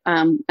heard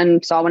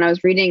and saw when I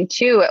was reading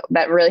too,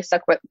 that really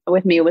stuck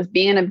with me, was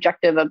being an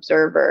objective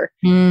observer.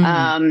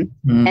 And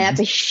that's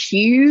a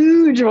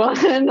huge one,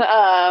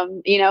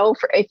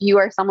 if you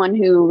are someone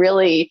who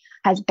really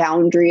has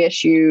boundary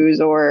issues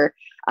or,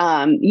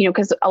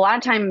 because a lot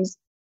of times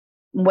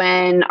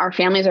when our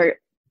families are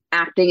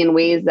acting in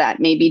ways that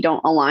maybe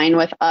don't align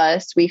with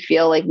us, we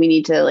feel like we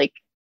need to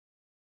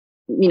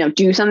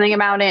do something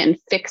about it and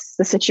fix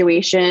the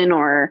situation.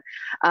 Or,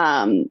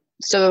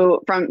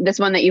 so from this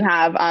one that you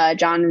have,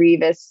 John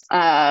Revis,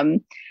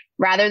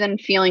 rather than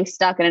feeling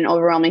stuck in an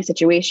overwhelming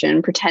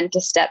situation, pretend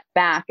to step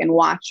back and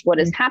watch what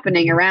is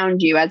happening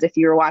around you as if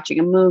you were watching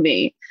a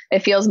movie. It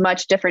feels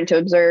much different to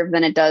observe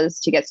than it does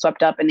to get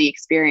swept up in the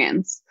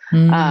experience.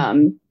 We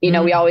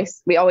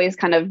always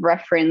kind of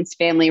reference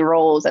family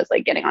roles as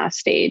like getting on a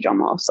stage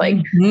almost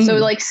so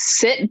like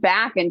sit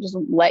back and just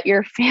let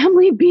your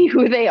family be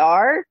who they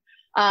are.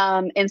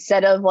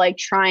 Instead of like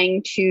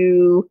trying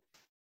to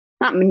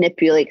not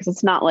manipulate, because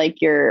it's not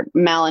like you're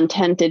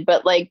malintended,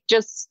 but like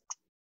just,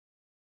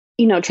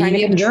 trying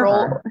to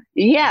control.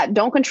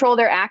 Don't control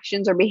their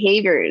actions or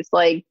behaviors.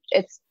 Like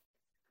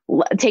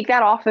take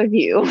that off of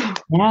you.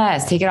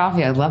 Yes. Take it off of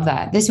you. I love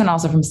that. This one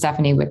also from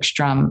Stephanie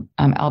Wickstrom,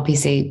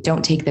 LPC,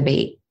 don't take the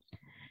bait.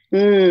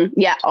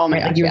 Yeah. Oh my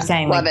God. Like you were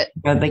saying, love it.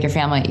 Like your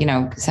family,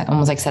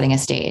 almost like setting a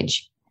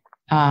stage.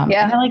 And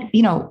like,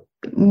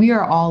 we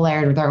are all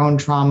layered with our own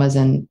traumas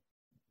and,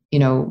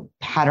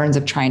 patterns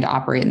of trying to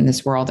operate in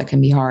this world that can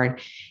be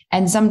hard.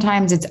 And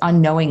sometimes it's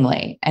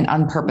unknowingly and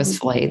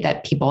unpurposefully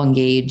that people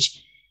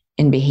engage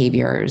in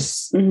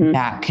behaviors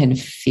that can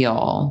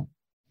feel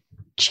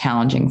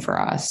challenging for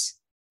us.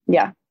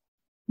 Yeah.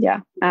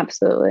 Yeah,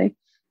 absolutely.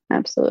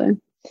 Absolutely.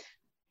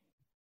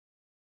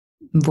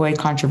 Avoid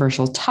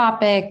controversial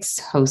topics,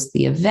 host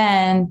the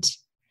event.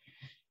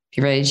 If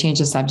you're ready to change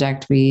the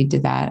subject, we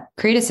did that.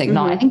 Create a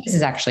signal. I think this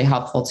is actually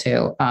helpful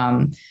too.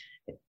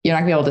 You're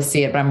not gonna be able to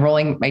see it, but I'm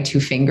rolling my two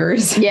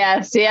fingers.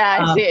 Yes. Yeah.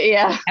 I see it.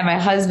 Yeah. And my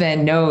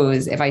husband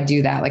knows if I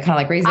do that, like kind of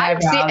like raise the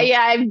eyebrows.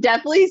 I've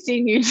definitely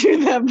seen you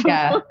do that before.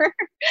 Yeah.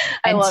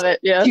 I love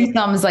it. Yeah. Two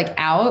thumbs like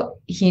out.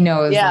 He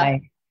knows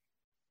like.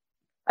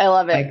 I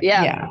love it. Like,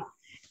 yeah.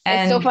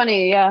 And it's so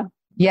funny. Yeah.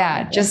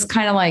 Yeah. Just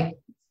kind of like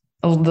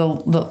the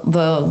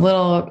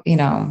little,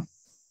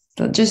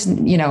 just,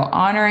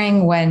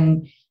 honoring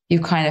when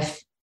you kind of,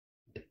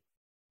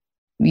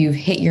 you've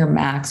hit your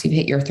max, you've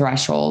hit your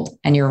threshold,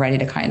 and you're ready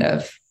to kind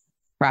of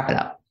wrap it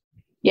up.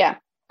 Yeah.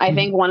 I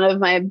think one of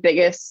my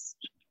biggest,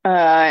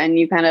 and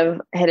you kind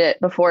of hit it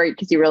before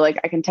because you were like,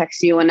 I can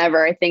text you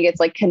whenever. I think it's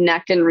like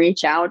connect and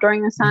reach out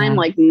during this time,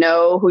 like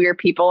know who your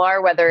people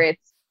are, whether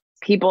it's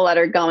people that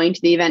are going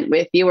to the event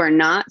with you or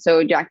not.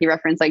 So Jackie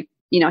referenced like,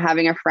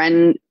 having a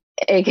friend,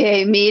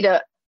 AKA me,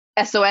 to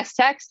SOS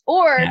text,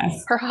 or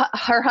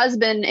her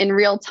husband in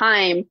real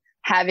time,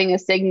 having a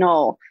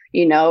signal.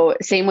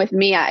 Same with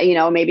me.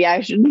 Maybe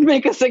I should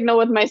make a signal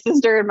with my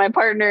sister and my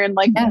partner, and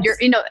like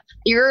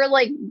you're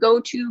like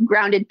go-to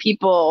grounded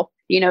people,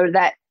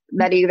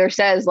 that either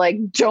says like,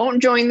 don't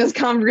join this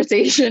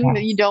conversation,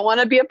 you don't want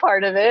to be a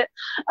part of it,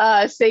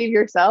 save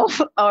yourself,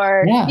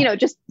 or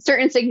just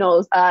certain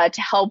signals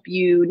to help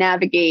you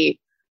navigate.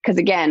 Because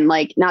again,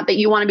 like, not that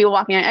you want to be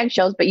walking on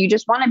eggshells, but you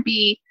just want to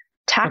be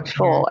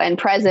tactful and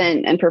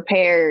present and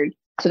prepared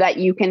so that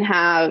you can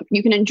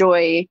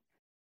enjoy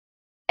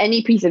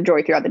any piece of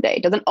joy throughout the day.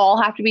 It doesn't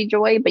all have to be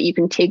joy, but you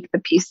can take the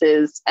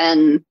pieces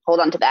and hold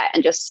on to that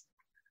and just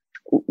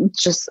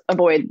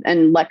avoid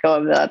and let go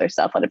of the other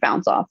stuff, let it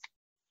bounce off.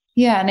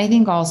 Yeah. And I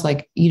think also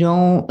like,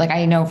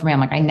 I know for me, I'm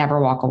like, I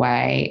never walk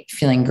away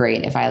feeling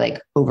great if I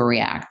like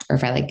overreact or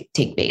if I like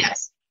take bait.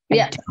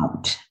 I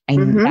don't.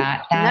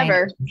 That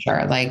never. For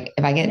sure. Like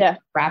if I get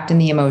wrapped in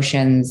the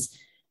emotions,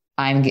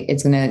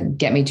 it's going to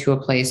get me to a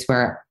place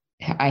where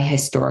I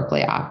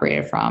historically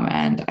operated from,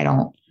 and I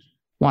don't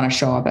want to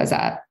show up as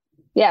that.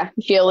 Yeah.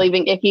 You feel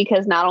even icky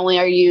because not only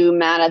are you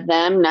mad at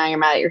them, now you're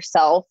mad at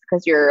yourself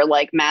because you're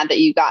like mad that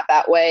you got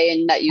that way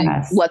and that you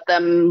let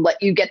them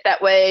let you get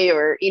that way,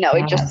 or,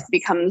 it just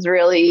becomes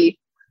really,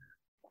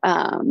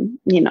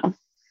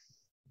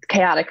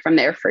 chaotic from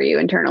there for you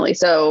internally.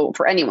 So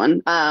for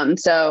anyone.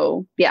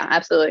 So yeah,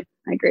 absolutely.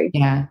 I agree.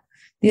 Yeah.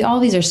 All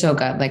these are so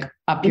good. Like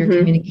up your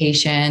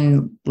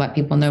communication, let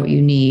people know what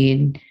you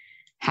need,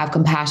 have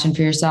compassion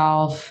for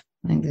yourself.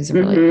 I think these are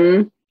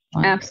really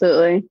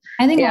absolutely.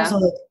 I think also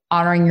like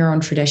honoring your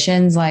own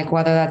traditions, like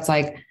whether that's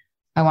like,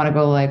 I want to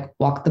go like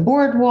walk the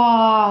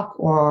boardwalk,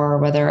 or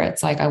whether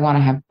it's like, I want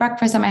to have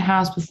breakfast at my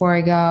house before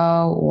I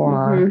go,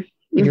 or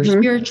if you're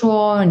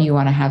spiritual and you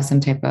want to have some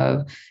type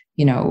of,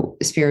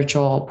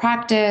 spiritual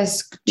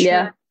practice,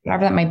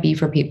 whatever that might be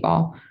for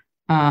people.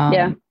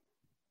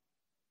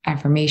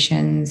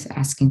 Affirmations,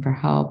 asking for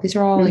help. These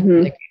are all like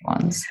really great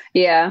ones.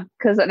 Yeah.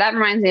 Cause that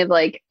reminds me of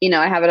like,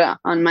 I have it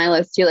on my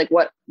list too, like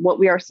what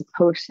we are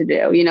supposed to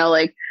do,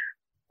 like,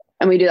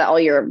 and we do that all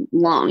year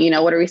long.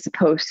 What are we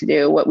supposed to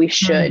do? What we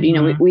should,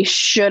 we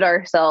should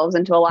ourselves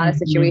into a lot of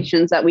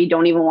situations that we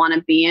don't even want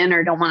to be in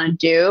or don't want to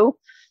do.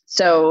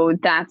 So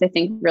that's, I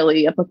think,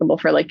 really applicable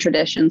for like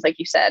traditions, like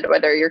you said,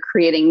 whether you're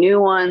creating new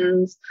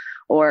ones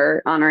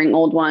or honoring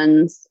old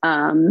ones.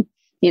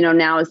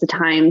 Now is the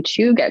time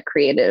to get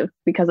creative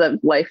because of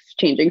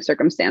life-changing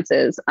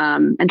circumstances.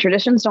 And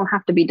traditions don't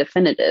have to be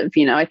definitive.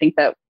 I think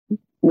that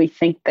we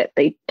think that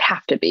they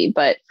have to be,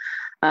 but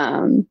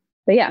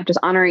yeah, just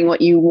honoring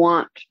what you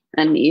want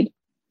and need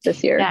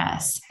this year.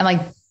 Yes. And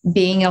like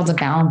being able to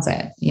balance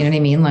it. You know what I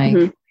mean?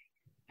 Like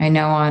I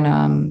know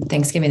on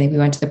Thanksgiving, we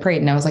went to the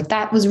parade and I was like,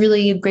 that was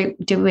really a great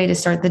way to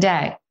start the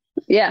day.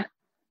 Yeah.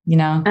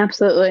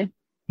 Absolutely.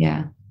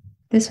 Yeah.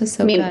 This was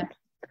so good.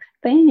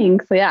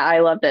 Thanks. Yeah, I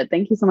loved it.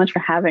 Thank you so much for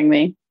having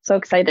me. So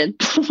excited.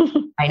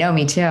 I know,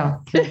 me too.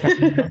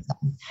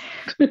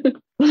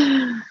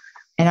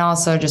 And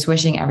also just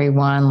wishing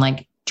everyone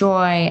like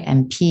joy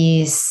and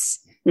peace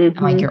and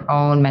like your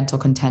own mental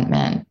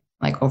contentment,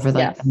 like over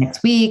like the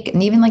next week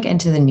and even like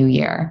into the new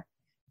year.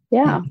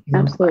 Yeah,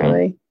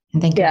 absolutely.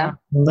 And thank you for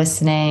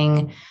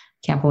listening.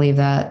 Can't believe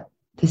that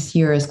this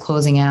year is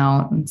closing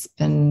out. It's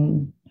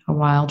been a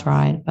wild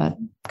ride, but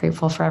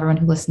grateful for everyone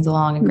who listens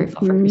along and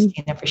grateful for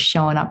Christina for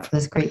showing up for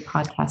this great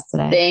podcast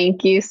today.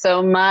 Thank you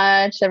so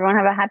much. Everyone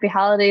have a happy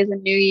holidays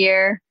and new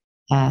year.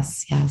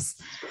 Yes.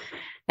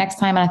 Next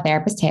time on A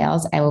Therapist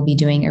Tales, I will be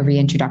doing a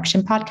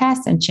reintroduction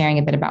podcast and sharing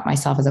a bit about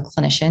myself as a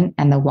clinician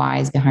and the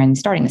whys behind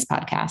starting this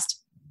podcast.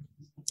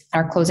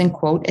 Our closing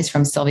quote is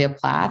from Sylvia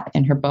Plath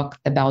in her book,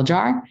 The Bell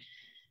Jar.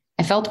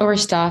 I felt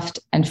overstuffed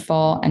and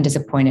full and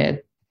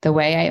disappointed, the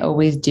way I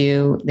always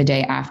do the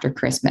day after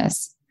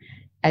Christmas,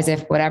 as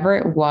if whatever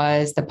it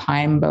was, the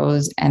pine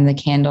boughs and the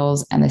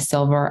candles and the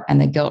silver and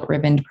the gilt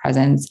ribboned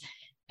presents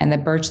and the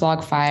birch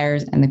log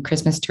fires and the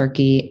Christmas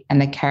turkey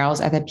and the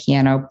carols at the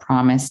piano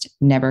promised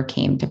never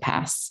came to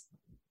pass.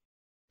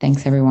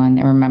 Thanks, everyone.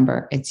 And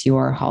remember, it's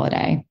your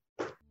holiday.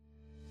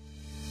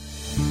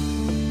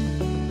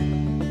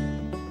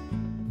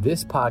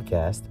 This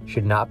podcast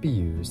should not be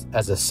used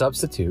as a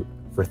substitute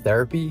for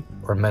therapy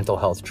or mental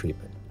health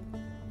treatment.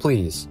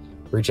 Please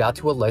reach out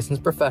to a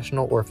licensed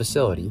professional or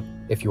facility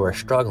if you are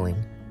struggling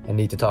and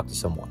need to talk to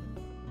someone.